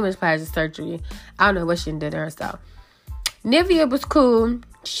 She had too much plastic surgery. I don't know what she did to herself. Nivea was cool.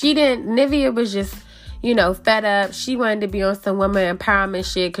 Nivea was just, fed up. She wanted to be on some woman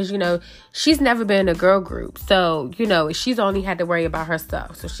empowerment shit because, she's never been in a girl group. So, she's only had to worry about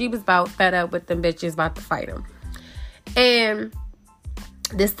herself. So she was about fed up with them bitches about to fight them. And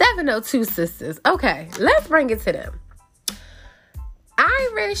the 702 sisters. Okay, let's bring it to them.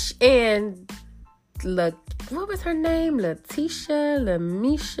 Irish and what was her name?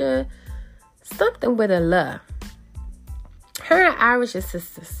 Lamisha, something with a la. Her and Irish are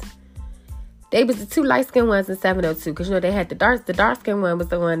sisters. They was the two light-skinned ones in 702. Because, they had the dark-skinned one was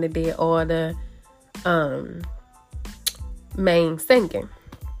the one that did all the main singing.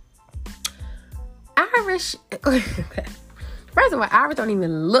 Irish, first of all, Irish don't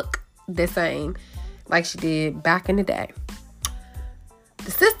even look the same like she did back in the day. The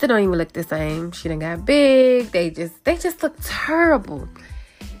sister don't even look the same. She done got big. They just look terrible.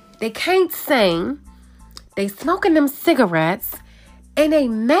 They can't sing. They smoking them cigarettes. And they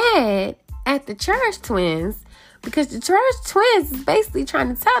mad at the Cherish twins because the Cherish twins is basically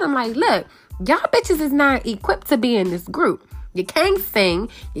trying to tell them, like, look, y'all bitches is not equipped to be in this group. You can't sing.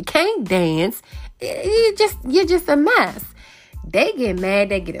 You can't dance. You're just a mess. They get mad.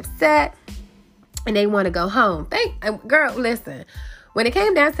 They get upset. And they want to go home. Girl, listen. When it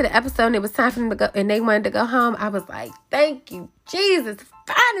came down to the episode and it was time for them to go and they wanted to go home, I was like, thank you, Jesus.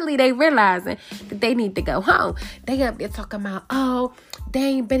 Finally, they realizing that they need to go home. They up there talking about, oh, they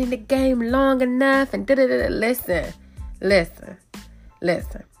ain't been in the game long enough and da-da-da-da. Listen.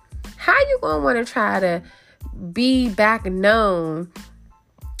 How you gonna want to try to be back known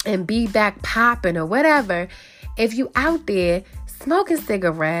and be back popping or whatever if you out there smoking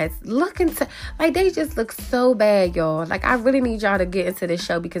cigarettes, they just look so bad, y'all. Like, I really need y'all to get into this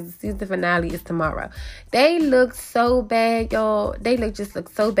show because the season finale is tomorrow. They look so bad, y'all. They just look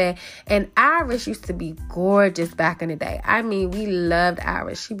so bad. And Irish used to be gorgeous back in the day. I mean, we loved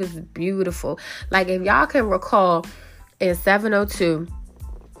Irish. She was beautiful. Like, if y'all can recall, in 702,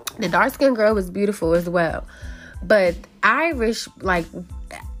 the dark-skinned girl was beautiful as well. But Irish,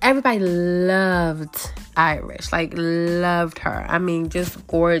 everybody loved Irish. Loved her. I mean, just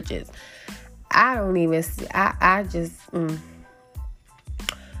gorgeous. I don't even see. I just...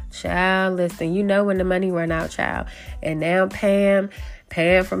 Child, listen. When the money run out, child. And now Pam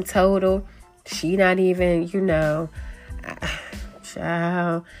from Total, she not even,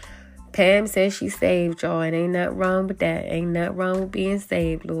 child. Pam says she saved, y'all. And ain't nothing wrong with that. Ain't nothing wrong with being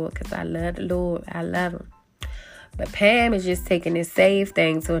saved, Lord. Because I love the Lord. I love him. But Pam is just taking this save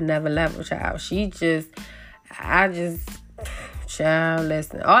thing to another level, child. Child,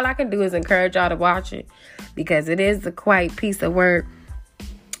 listen. All I can do is encourage y'all to watch it because it is a quite piece of work.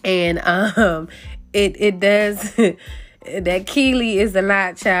 And it does, that Keely is a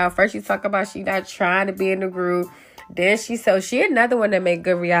lot, child. First you talk about she not trying to be in the group. Then she another one that make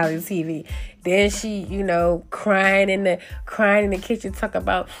good reality TV. Then she, crying in the kitchen, talk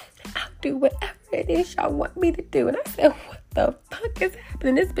about, I'll do whatever it is y'all want me to do. And I said, what the fuck is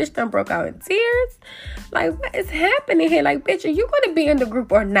happening? This bitch done broke out in tears. What is happening here? Bitch, are you going to be in the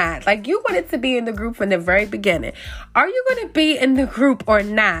group or not? You wanted to be in the group from the very beginning. Are you going to be in the group or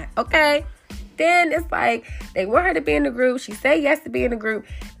not? Okay? Then it's they want her to be in the group. She say yes to be in the group.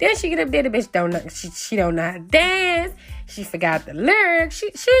 Then she get up there. The bitch don't know. She don't know how to dance. She forgot the lyrics. She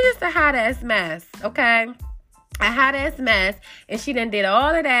just a hot ass mess. Okay, a hot ass mess, and she done did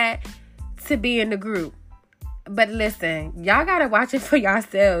all of that to be in the group. But listen, y'all gotta watch it for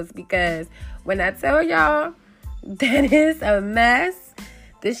yourselves because when I tell y'all That is a mess.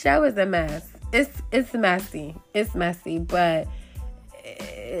 The show is a mess. It's messy. It's messy, but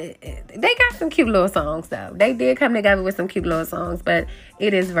they got some cute little songs, though. They did come together with some cute little songs, but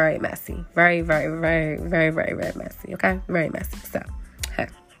it is very messy. Very, very, very, very, very, very messy, okay? Very messy.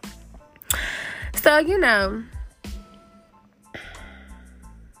 So, you know,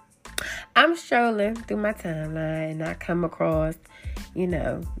 I'm strolling through my timeline, and I come across, you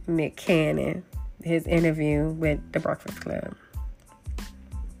know, Nick Cannon, his interview with The Breakfast Club.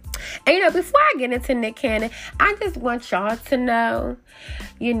 And, you know, before I get into Nick Cannon, I just want y'all to know,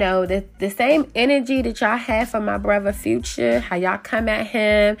 you know, that the same energy that y'all have for my brother Future, how y'all come at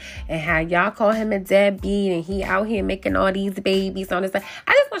him and how y'all call him a deadbeat and he out here making all these babies on this stuff.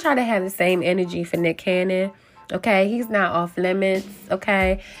 I just want y'all to have the same energy for Nick Cannon. Okay, he's not off limits,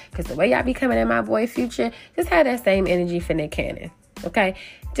 okay? Because the way y'all be coming at my boy Future, just have that same energy for Nick Cannon, okay?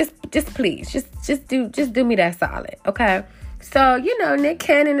 Just please, just do me that solid, okay? So, you know, Nick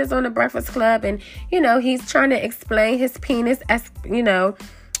Cannon is on The Breakfast Club, and, you know, he's trying to explain his penis,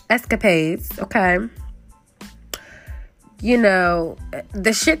 escapades, okay? You know,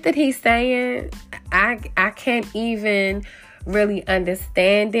 the shit that he's saying, I can't even really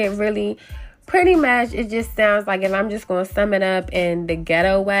understand it, really. Pretty much, it just sounds like, if I'm just going to sum it up in the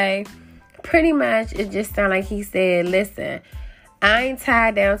ghetto way, pretty much it just sounds like he said, listen, I ain't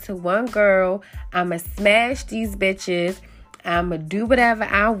tied down to one girl. I'ma smash these bitches. I'ma do whatever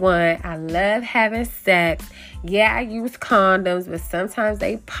I want. I love having sex. Yeah, I use condoms, but sometimes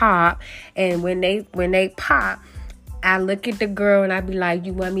they pop. And when they pop, I look at the girl and I be like,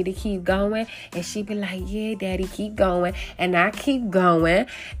 you want me to keep going? And she be like, yeah, daddy, keep going. And I keep going.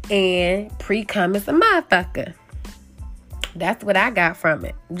 And pre-cum is a motherfucker. That's what I got from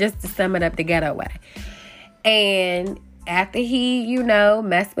it. Just to sum it up the ghetto way. And after he, you know,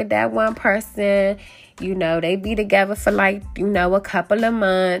 messed with that one person, you know, they be together for like, you know, a couple of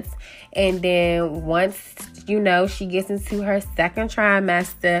months. And then once, you know, she gets into her second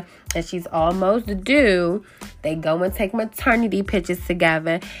trimester and she's almost due, they go and take maternity pictures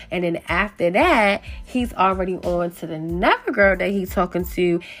together. And then after that, he's already on to the another girl that he's talking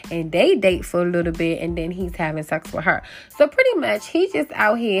to, and they date for a little bit, and then he's having sex with her. So pretty much, he's just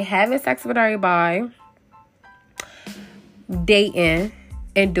out here having sex with everybody, dating,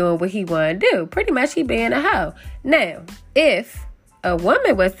 and doing what he want to do. Pretty much, he being a hoe. Now, if a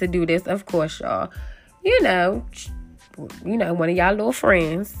woman was to do this, of course, y'all, you know, one of y'all little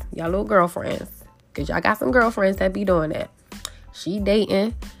friends, y'all little girlfriends, because y'all got some girlfriends that be doing that. She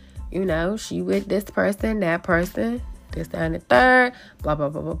dating, you know, she with this person, that person, this, that, and the third, blah, blah,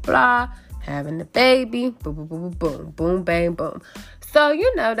 blah, blah, blah, having the baby, boom, boom, boom, boom, boom, bang, boom. So,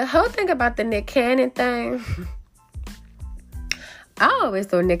 you know, the whole thing about the Nick Cannon thing, I always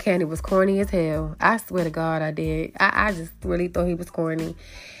thought Nick Cannon was corny as hell. I swear to God, I did. I just really thought he was corny.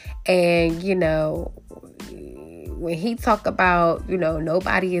 And, you know, when he talk about, you know,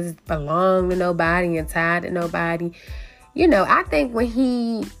 nobody is belong to nobody and tied to nobody, you know, I think when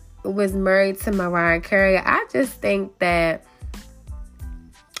he was married to Mariah Carey, I just think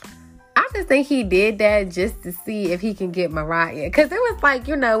he did that just to see if he can get Mariah. Because it was like,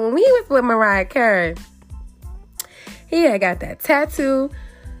 you know, when he was with Mariah Carey, he had got that tattoo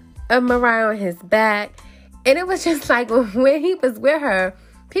of Mariah on his back. And it was just like, when he was with her,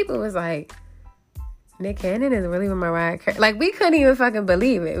 people was like, Nick Cannon is really with Mariah Carey. Like, we couldn't even fucking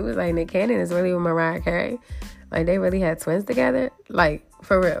believe it. It was like, Nick Cannon is really with Mariah Carey. Like, they really had twins together. Like,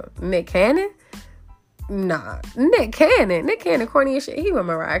 for real. Nick Cannon? Nah. Nick Cannon, corny as shit. He with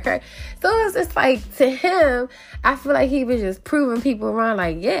Mariah Carey. So it was just like, to him, I feel like he was just proving people wrong.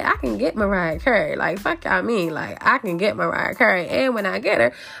 Like, yeah, I can get Mariah Carey. Like, fuck y'all mean. Like, I can get Mariah Carey. And when I get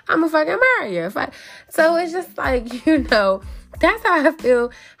her, I'm going to fucking marry her. So it's just like, you know, that's how I feel,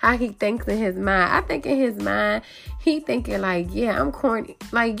 how he thinks in his mind. I think in his mind, he thinking like, yeah, I'm corny.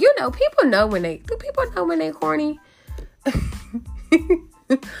 Like, you know, people know when they corny?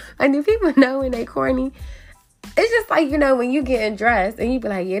 Like, do people know when they corny? It's just like, you know, when you getting dressed and you be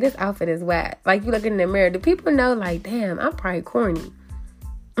like, yeah, this outfit is whack. Like, you look in the mirror, do people know, like, damn, I'm probably corny?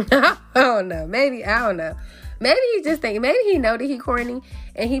 I don't know. Maybe, I don't know. Maybe he just think, maybe he know that he corny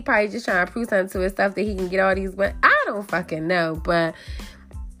and he probably just trying to prove something to himself that he can get all these women. I don't fucking know, but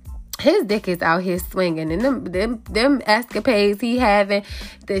his dick is out here swinging, and them escapades he having,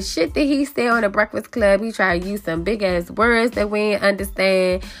 the shit that he said on The Breakfast Club, he tried to use some big ass words that we didn't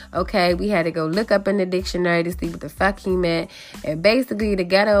understand. Okay, we had to go look up in the dictionary to see what the fuck he meant, and basically the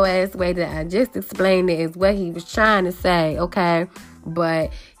ghetto ass way that I just explained it is what he was trying to say. Okay,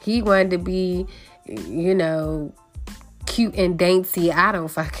 but he wanted to be, you know, cute and dainty. I don't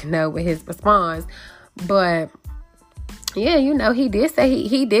fucking know with his response, but yeah, you know, he did say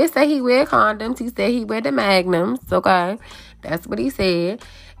he did say he wear condoms. He said he wear the magnums. Okay, that's what he said,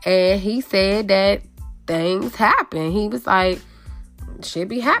 and he said that things happen. He was like, shit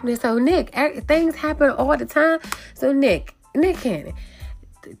be happening. So Nick, things happen all the time. So Nick Cannon,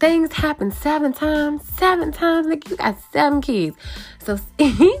 things happen 7 times. 7 times, Nick, you got 7 kids. So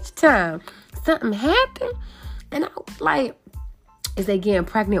each time something happened, and I was like, is they getting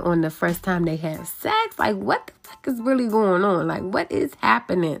pregnant on the first time they have sex? Like, what the fuck is really going on? Like, what is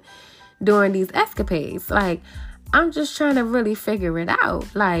happening during these escapades? Like, I'm just trying to really figure it out.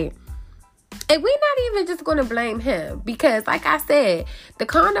 Like, and we're not even just going to blame him. Because, like I said, the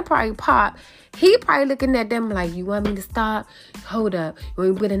condom probably popped. He probably looking at them like, you want me to stop? Hold up. You want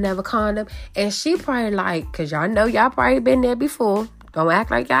me to put another condom? And she probably like, because y'all know y'all probably been there before. Don't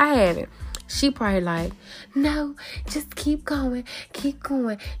act like y'all haven't. She probably like, no, just keep going. Keep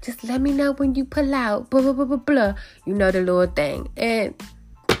going. Just let me know when you pull out. Blah, blah, blah, blah, blah. You know the little thing. And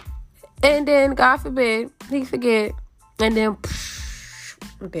then, God forbid, he forget. And then,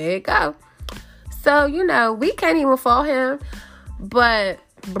 there it go. So, you know, we can't even fault him. But,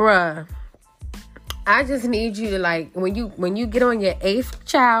 bruh, I just need you to, like, when you get on your 8th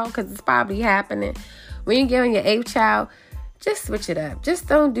child, because it's probably happening. When you get on your 8th child, just switch it up. Just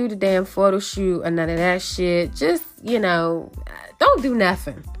don't do the damn photo shoot or none of that shit. Just, you know, don't do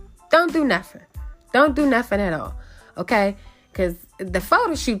nothing. Don't do nothing. Don't do nothing at all. Okay? Because the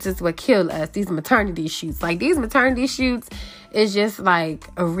photo shoots is what kill us. These maternity shoots. Like, these maternity shoots is just, like,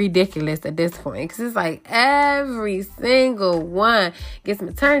 ridiculous at this point. Because it's like every single one gets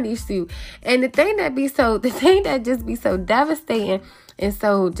maternity shoot. And the thing that just be so devastating and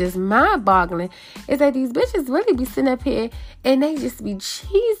so just mind-boggling is that these bitches really be sitting up here and they just be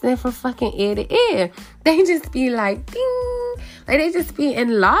cheesing from fucking ear to ear. They just be like, ding. Like, they just be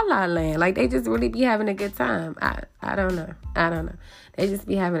in la-la land. Like, they just really be having a good time. I don't know. They just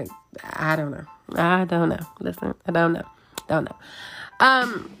be having I don't know. Listen, I don't know.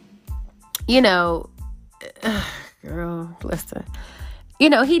 You know, girl, listen. You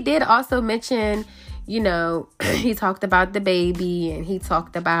know, he did also mention, you know, he talked about the baby and he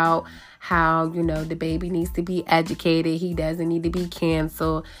talked about how, you know, the baby needs to be educated. He doesn't need to be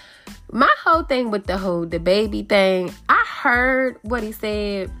canceled. My whole thing with the baby thing, I heard what he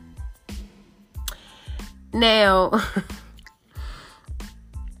said. Now,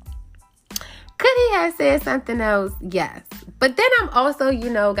 could he have said something else? Yes. But then I'm also, you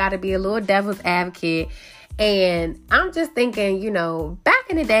know, got to be a little devil's advocate. And I'm just thinking, you know, back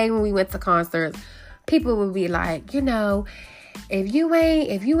in the day when we went to concerts, people would be like, you know, if you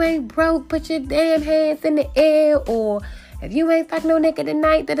ain't broke, put your damn hands in the air, or if you ain't fuck no nigga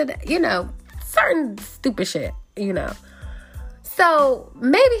tonight, you know, certain stupid shit, you know. So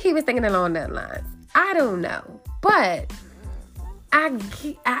maybe he was thinking along that lines. I don't know, but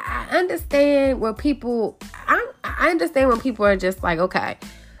I understand where people. I understand when people are just like, okay,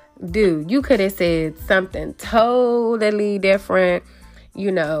 dude, you could have said something totally different.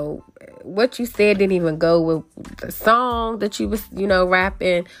 You know, what you said didn't even go with the song that you was, you know,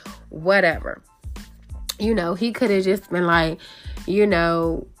 rapping, whatever. You know, he could have just been like, you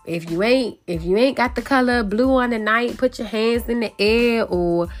know, if you ain't got the color blue on the night, put your hands in the air,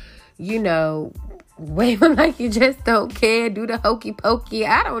 or, you know, wave them like you just don't care, do the hokey pokey.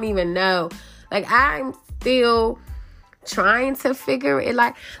 I don't even know. Like, I'm still trying to figure it,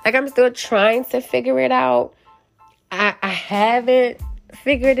 like I'm still trying to figure it out. I haven't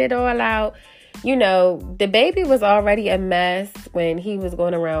figured it all out. You know, the baby was already a mess when he was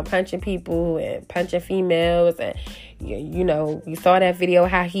going around punching people and punching females. And, you know, you saw that video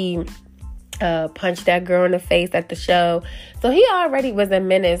how he punched that girl in the face at the show. So he already was a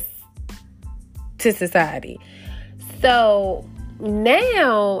menace to society. So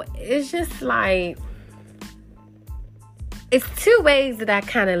now it's just like, it's 2 ways that I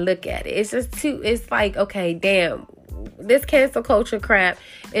kind of look at it. It's like, okay, damn, this cancel culture crap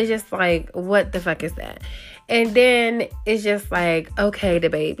is just like, what the fuck is that? And then it's just like, okay, the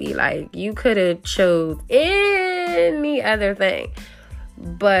baby, like, you could have chose any other thing,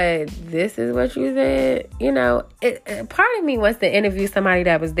 but this is what you said. You know, part of me wants to interview somebody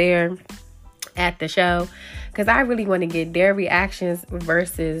that was there at the show, because I really want to get their reactions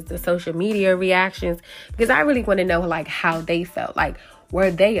versus the social media reactions, because I really want to know, like, how they felt. Like,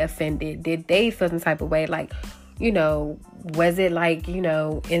 were they offended? Did they feel some type of way? Like, you know, was it like, you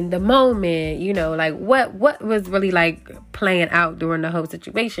know, in the moment, you know, like what was really like playing out during the whole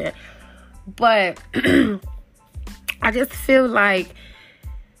situation? But I just feel like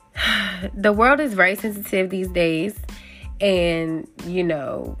the world is very sensitive these days, and, you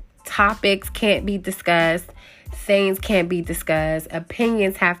know, topics can't be discussed. Things can't be discussed.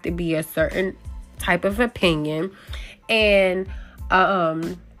 Opinions have to be a certain type of opinion. And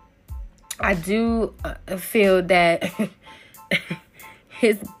I do feel that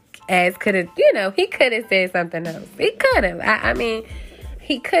his ass could have, he could have said something else. He could have. I mean,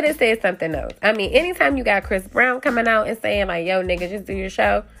 he could have said something else. I mean, anytime you got Chris Brown coming out and saying like, yo, nigga, just do your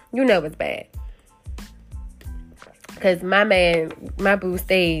show, it's bad. Because my boo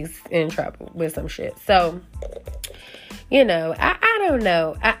stays in trouble with some shit. So, I don't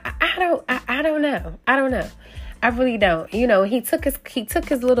know. I don't know. I really don't. He took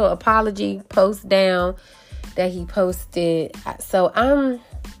his little apology post down that he posted. So I'm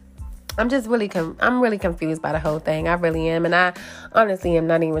really confused by the whole thing. I really am. And I honestly am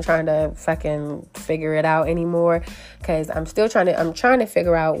not even trying to fucking figure it out anymore. Because I'm trying to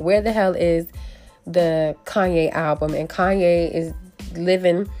figure out where the hell is the Kanye album. And Kanye is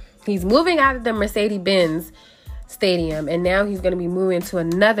he's moving out of the Mercedes-Benz stadium. And now he's going to be moving to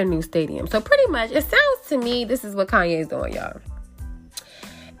another new stadium. So pretty much, it sounds to me, this is what Kanye is doing, y'all.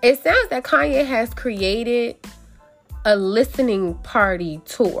 It sounds that Kanye has created a listening party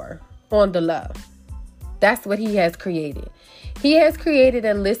tour on the low. That's what he has created. He has created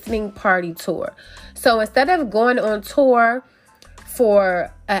a listening party tour. So instead of going on tour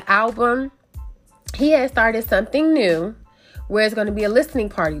for an album, he has started something new where it's going to be a listening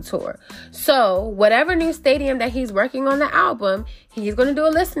party tour. So whatever new stadium that he's working on the album, he's going to do a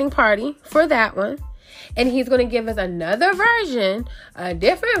listening party for that one. And he's going to give us another version, a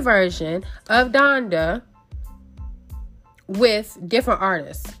different version of Donda with different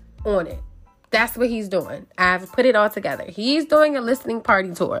artists on it. That's what he's doing. I've put it all together. He's doing a listening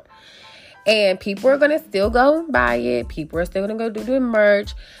party tour. And people are going to still go buy it. People are still going to go do the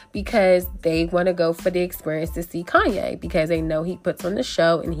merch because they want to go for the experience to see Kanye because they know he puts on the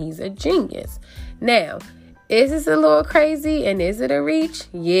show and he's a genius. Now, is this a little crazy and is it a reach?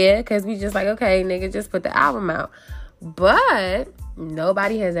 Yeah, because we just like, okay, nigga, just put the album out. But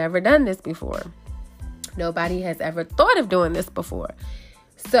nobody has ever done this before. Nobody has ever thought of doing this before.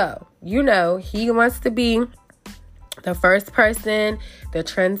 So, he wants to be the first person, the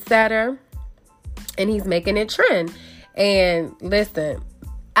trendsetter, and he's making it trend. And listen,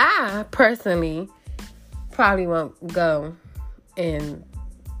 I personally probably won't go and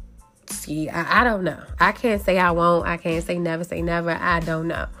see. I don't know. I can't say I won't. I can't say never. I don't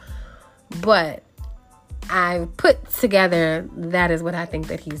know. But I put together that is what I think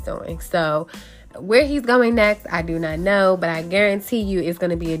that he's doing. So where he's going next, I do not know. But I guarantee you it's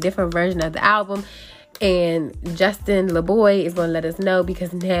going to be a different version of the album. And Justin LaBoy is going to let us know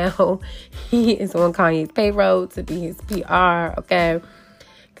because now he is on Kanye's payroll to be his PR, okay?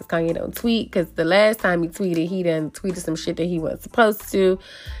 Because Kanye don't tweet. Because the last time he done tweeted some shit that he wasn't supposed to.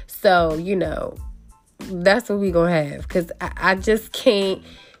 So, that's what we going to have. Because I just can't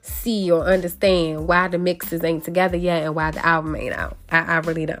see or understand why the mixes ain't together yet and why the album ain't out. I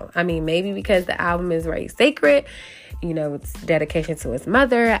really don't. I mean, maybe because the album is very sacred. It's dedication to his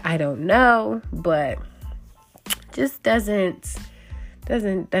mother. I don't know. But just doesn't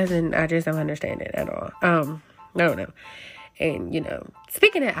I just don't understand it at all. I don't know. And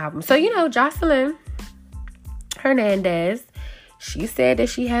speaking of albums, so Jocelyn Hernandez, she said that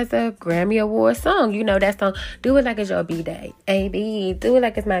she has a Grammy Award song. That song, Do It Like It's Your B-Day. Baby, do it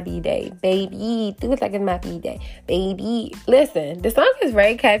like it's my B-Day. Baby, do it like it's my B-Day. Baby. Listen, the song is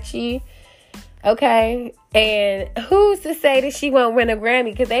very catchy. Okay, and who's to say that she won't win a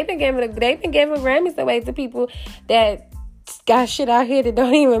Grammy? Because they've been giving Grammys away to people that got shit out here that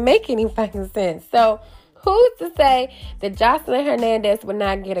don't even make any fucking sense. So who's to say that Jocelyn Hernandez would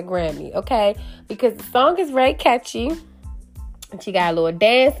not get a Grammy? Okay, because the song is very catchy. She got a little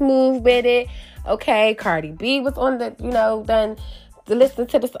dance move with it. Okay, Cardi B was on the done to listen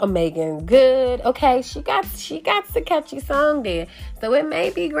to this Megan Good. Okay, she got the catchy song there. So it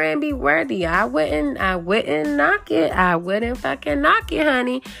may be Grammy worthy. I wouldn't knock it. I wouldn't fucking knock it,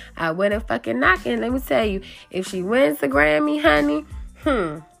 honey. I wouldn't fucking knock it. Let me tell you, if she wins the Grammy, honey,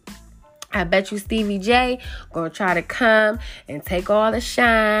 I bet you Stevie J gonna try to come and take all the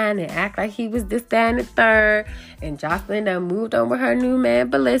shine and act like he was this, that, and the third. And Jocelyn done moved on with her new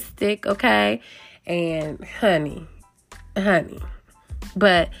man, Ballistic, okay? And honey.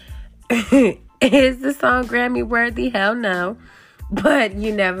 But is the song Grammy worthy? Hell no. But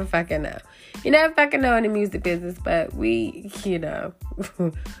you never fucking know. You never fucking know in the music business. But we,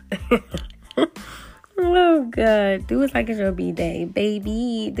 oh, God. Do it like it's your B-Day.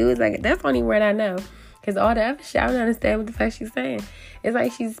 Baby. Do it like it. That's the only word I know. Because all the other shit, I don't understand what the fuck she's saying. It's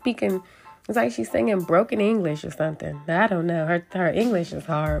like she's speaking It's like she's singing broken English or something. I don't know. Her English is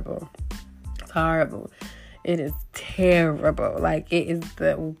horrible. It's horrible. It is terrible. Like, it is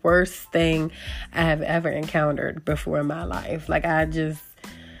the worst thing I have ever encountered before in my life. Like, I just,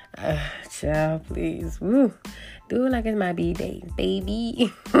 child, please. Woo. Do it like it's my B-day,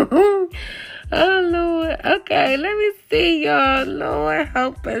 baby. Oh, Lord. Okay, let me see, y'all. Lord,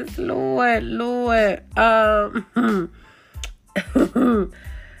 help us. Lord.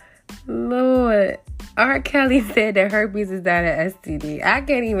 Lord. R. Kelly said that herpes is not an STD. I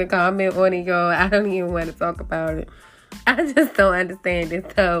can't even comment on it, y'all. I don't even want to talk about it. I just don't understand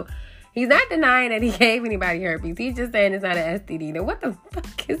it. So, he's not denying that he gave anybody herpes. He's just saying it's not an STD. Then what the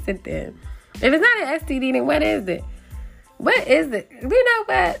fuck is it then? If it's not an STD, then what is it? What is it? You know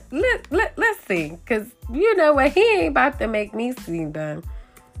what? Let's see. Because you know what? He ain't about to make me see them.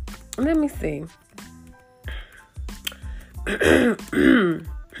 Let me see.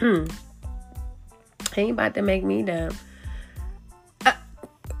 He ain't about to make me dumb.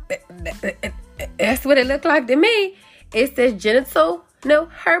 That's what it looked like to me. It says genital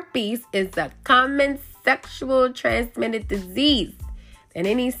herpes is a common sexual transmitted disease that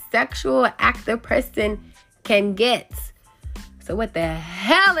any sexual active person can get. So what the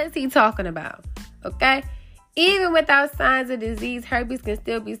hell is he talking about? Okay? Even without signs of disease, herpes can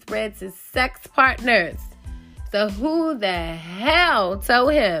still be spread to sex partners. So who the hell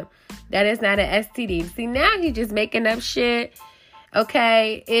told him that it's not an STD? See, now he's just making up shit.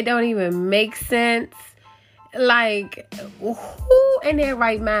 Okay? It don't even make sense. Like, who in their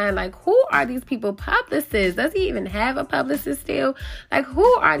right mind? Like, who are these people publicists? Does he even have a publicist still? Like, who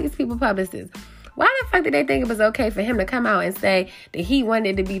are these people publicists? Why the fuck did they think it was okay for him to come out and say that he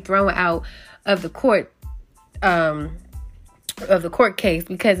wanted to be thrown out of the court case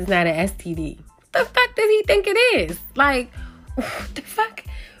because it's not an STD? The fuck does he think it is? Like, the fuck?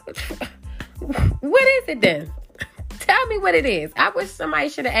 What is it then? Tell me what it is. I wish somebody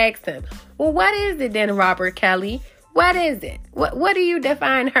should have asked him. Well, what is it then, Robert Kelly? What is it? What do you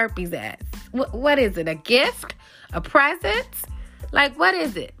define herpes as? What is it? A gift? A present? Like, what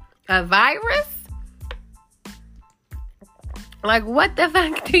is it? A virus? Like, what the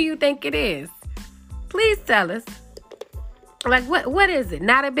fuck do you think it is? Please tell us. Like, what is it?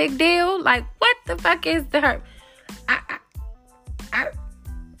 Not a big deal? Like, what the fuck is the herpes?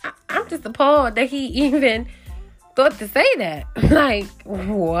 I'm just appalled that he even thought to say that. Like,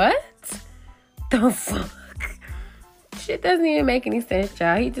 what the fuck? Shit doesn't even make any sense,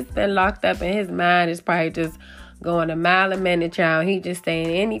 child. He just been locked up and his mind is probably just going a mile a minute, child. He just saying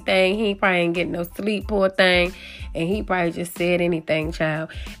anything. He probably ain't getting no sleep, poor thing. And he probably just said anything, child.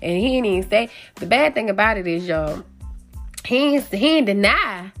 And he didn't even say. The bad thing about it is, y'all, he didn't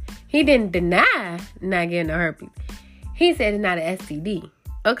deny not getting the herpes. He said it's not an STD.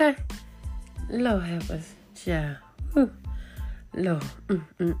 Okay? Lord help us, child. Lord.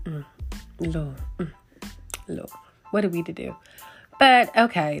 Lord. What are we to do? But,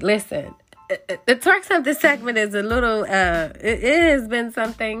 okay, listen. The Twerk Something segment is a little, it has been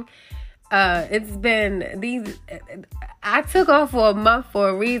something. It's been I took off for a month for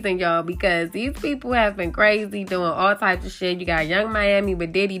a reason, y'all, because these people have been crazy doing all types of shit. You got Young Miami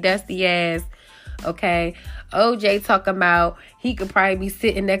with Diddy dusty ass, okay? OJ talking about he could probably be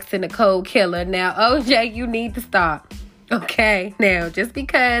sitting next to Nicole Killer. Now, OJ, you need to stop, okay? Now, just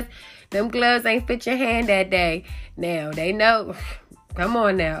because them gloves ain't fit your hand that day, now, they know. Come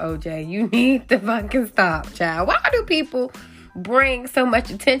on now, OJ. You need to fucking stop, child. Why do people bring so much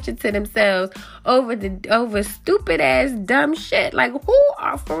attention to themselves over stupid ass dumb shit? Like,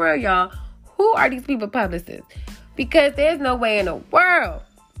 for real, y'all, who are these people publicists? Because there's no way in the world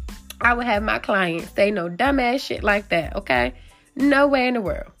I would have my clients say no dumb ass shit like that, okay? No way in the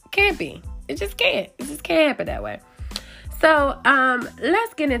world. Can't be. It just can't. It just can't happen that way. So,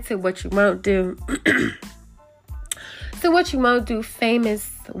 let's get into what you won't do. So what you won't do, famous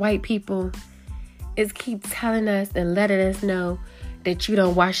white people, is keep telling us and letting us know that you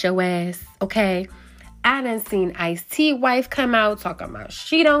don't wash your ass, okay? I done seen Ice-T wife come out talking about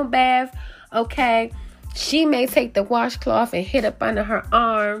she don't bath, okay? She may take the washcloth and hit up under her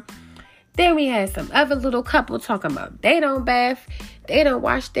arm. Then we had some other little couple talking about they don't bath, they don't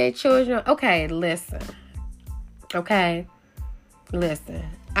wash their children. Okay, listen. Okay? Listen.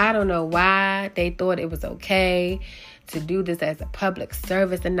 I don't know why they thought it was okay to do this as a public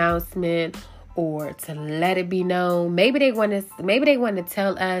service announcement or to let it be known. Maybe they want to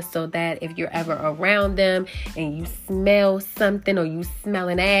tell us so that if you're ever around them and you smell something or you smell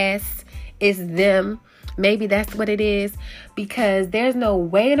an ass, it's them. Maybe that's what it is, because there's no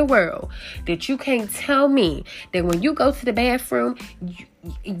way in the world that you can't tell me that when you go to the bathroom,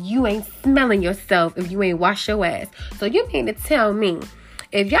 you ain't smelling yourself if you ain't wash your ass. So you mean to tell me,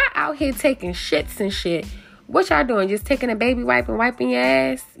 if y'all out here taking shits and shit, what y'all doing? Just taking a baby wipe and wiping your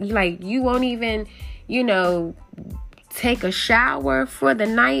ass? Like, you won't even, take a shower for the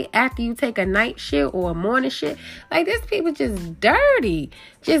night after you take a night shit or a morning shit? Like, these people just dirty,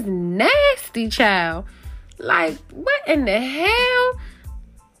 just nasty, child. Like, what in the hell?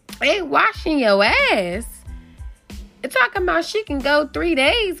 Ain't washing your ass. Talking about she can go 3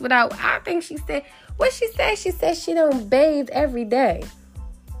 days without, I think she said, what she said? She said she don't bathe every day.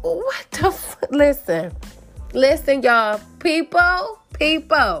 What the Listen, y'all.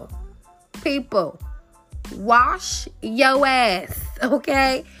 People. Wash your ass,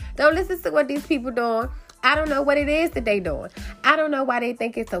 okay? Don't listen to what these people doing. I don't know what it is that they doing. I don't know why they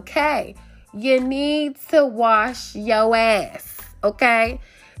think it's okay. You need to wash your ass, okay?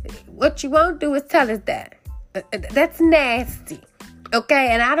 What you won't do is tell us that. That's nasty, okay?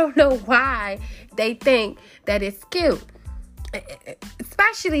 And I don't know why they think that it's cute.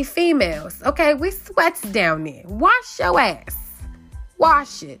 Especially females, okay? We sweats down there. Wash your ass.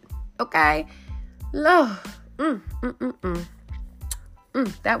 Wash it, okay? Lord.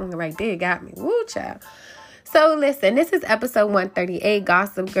 That one right there got me. Woo, child. So listen, this is episode 138,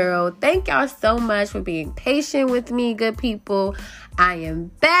 Gossip Girl. Thank y'all so much for being patient with me, good people. I am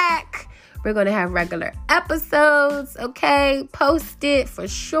back. We're going to have regular episodes, okay? Posted for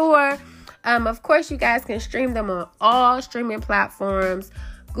sure. Of course, you guys can stream them on all streaming platforms: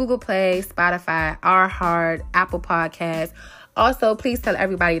 Google Play, Spotify, iHeart, Apple Podcasts. Also, please tell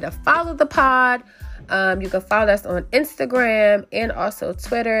everybody to follow the pod. You can follow us on Instagram and also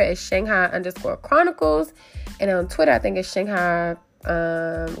Twitter at Shanghai_Chronicles. And on Twitter, I think it's Shanghai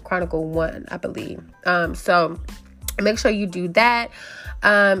Chronicle 1, I believe. So make sure you do that.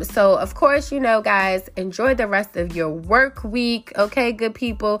 So, of course, guys, enjoy the rest of your work week. Okay, good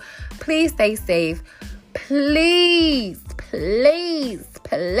people. Please stay safe. Please,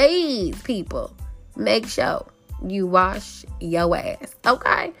 people, make sure you wash your ass.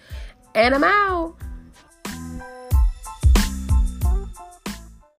 Okay? And I'm out.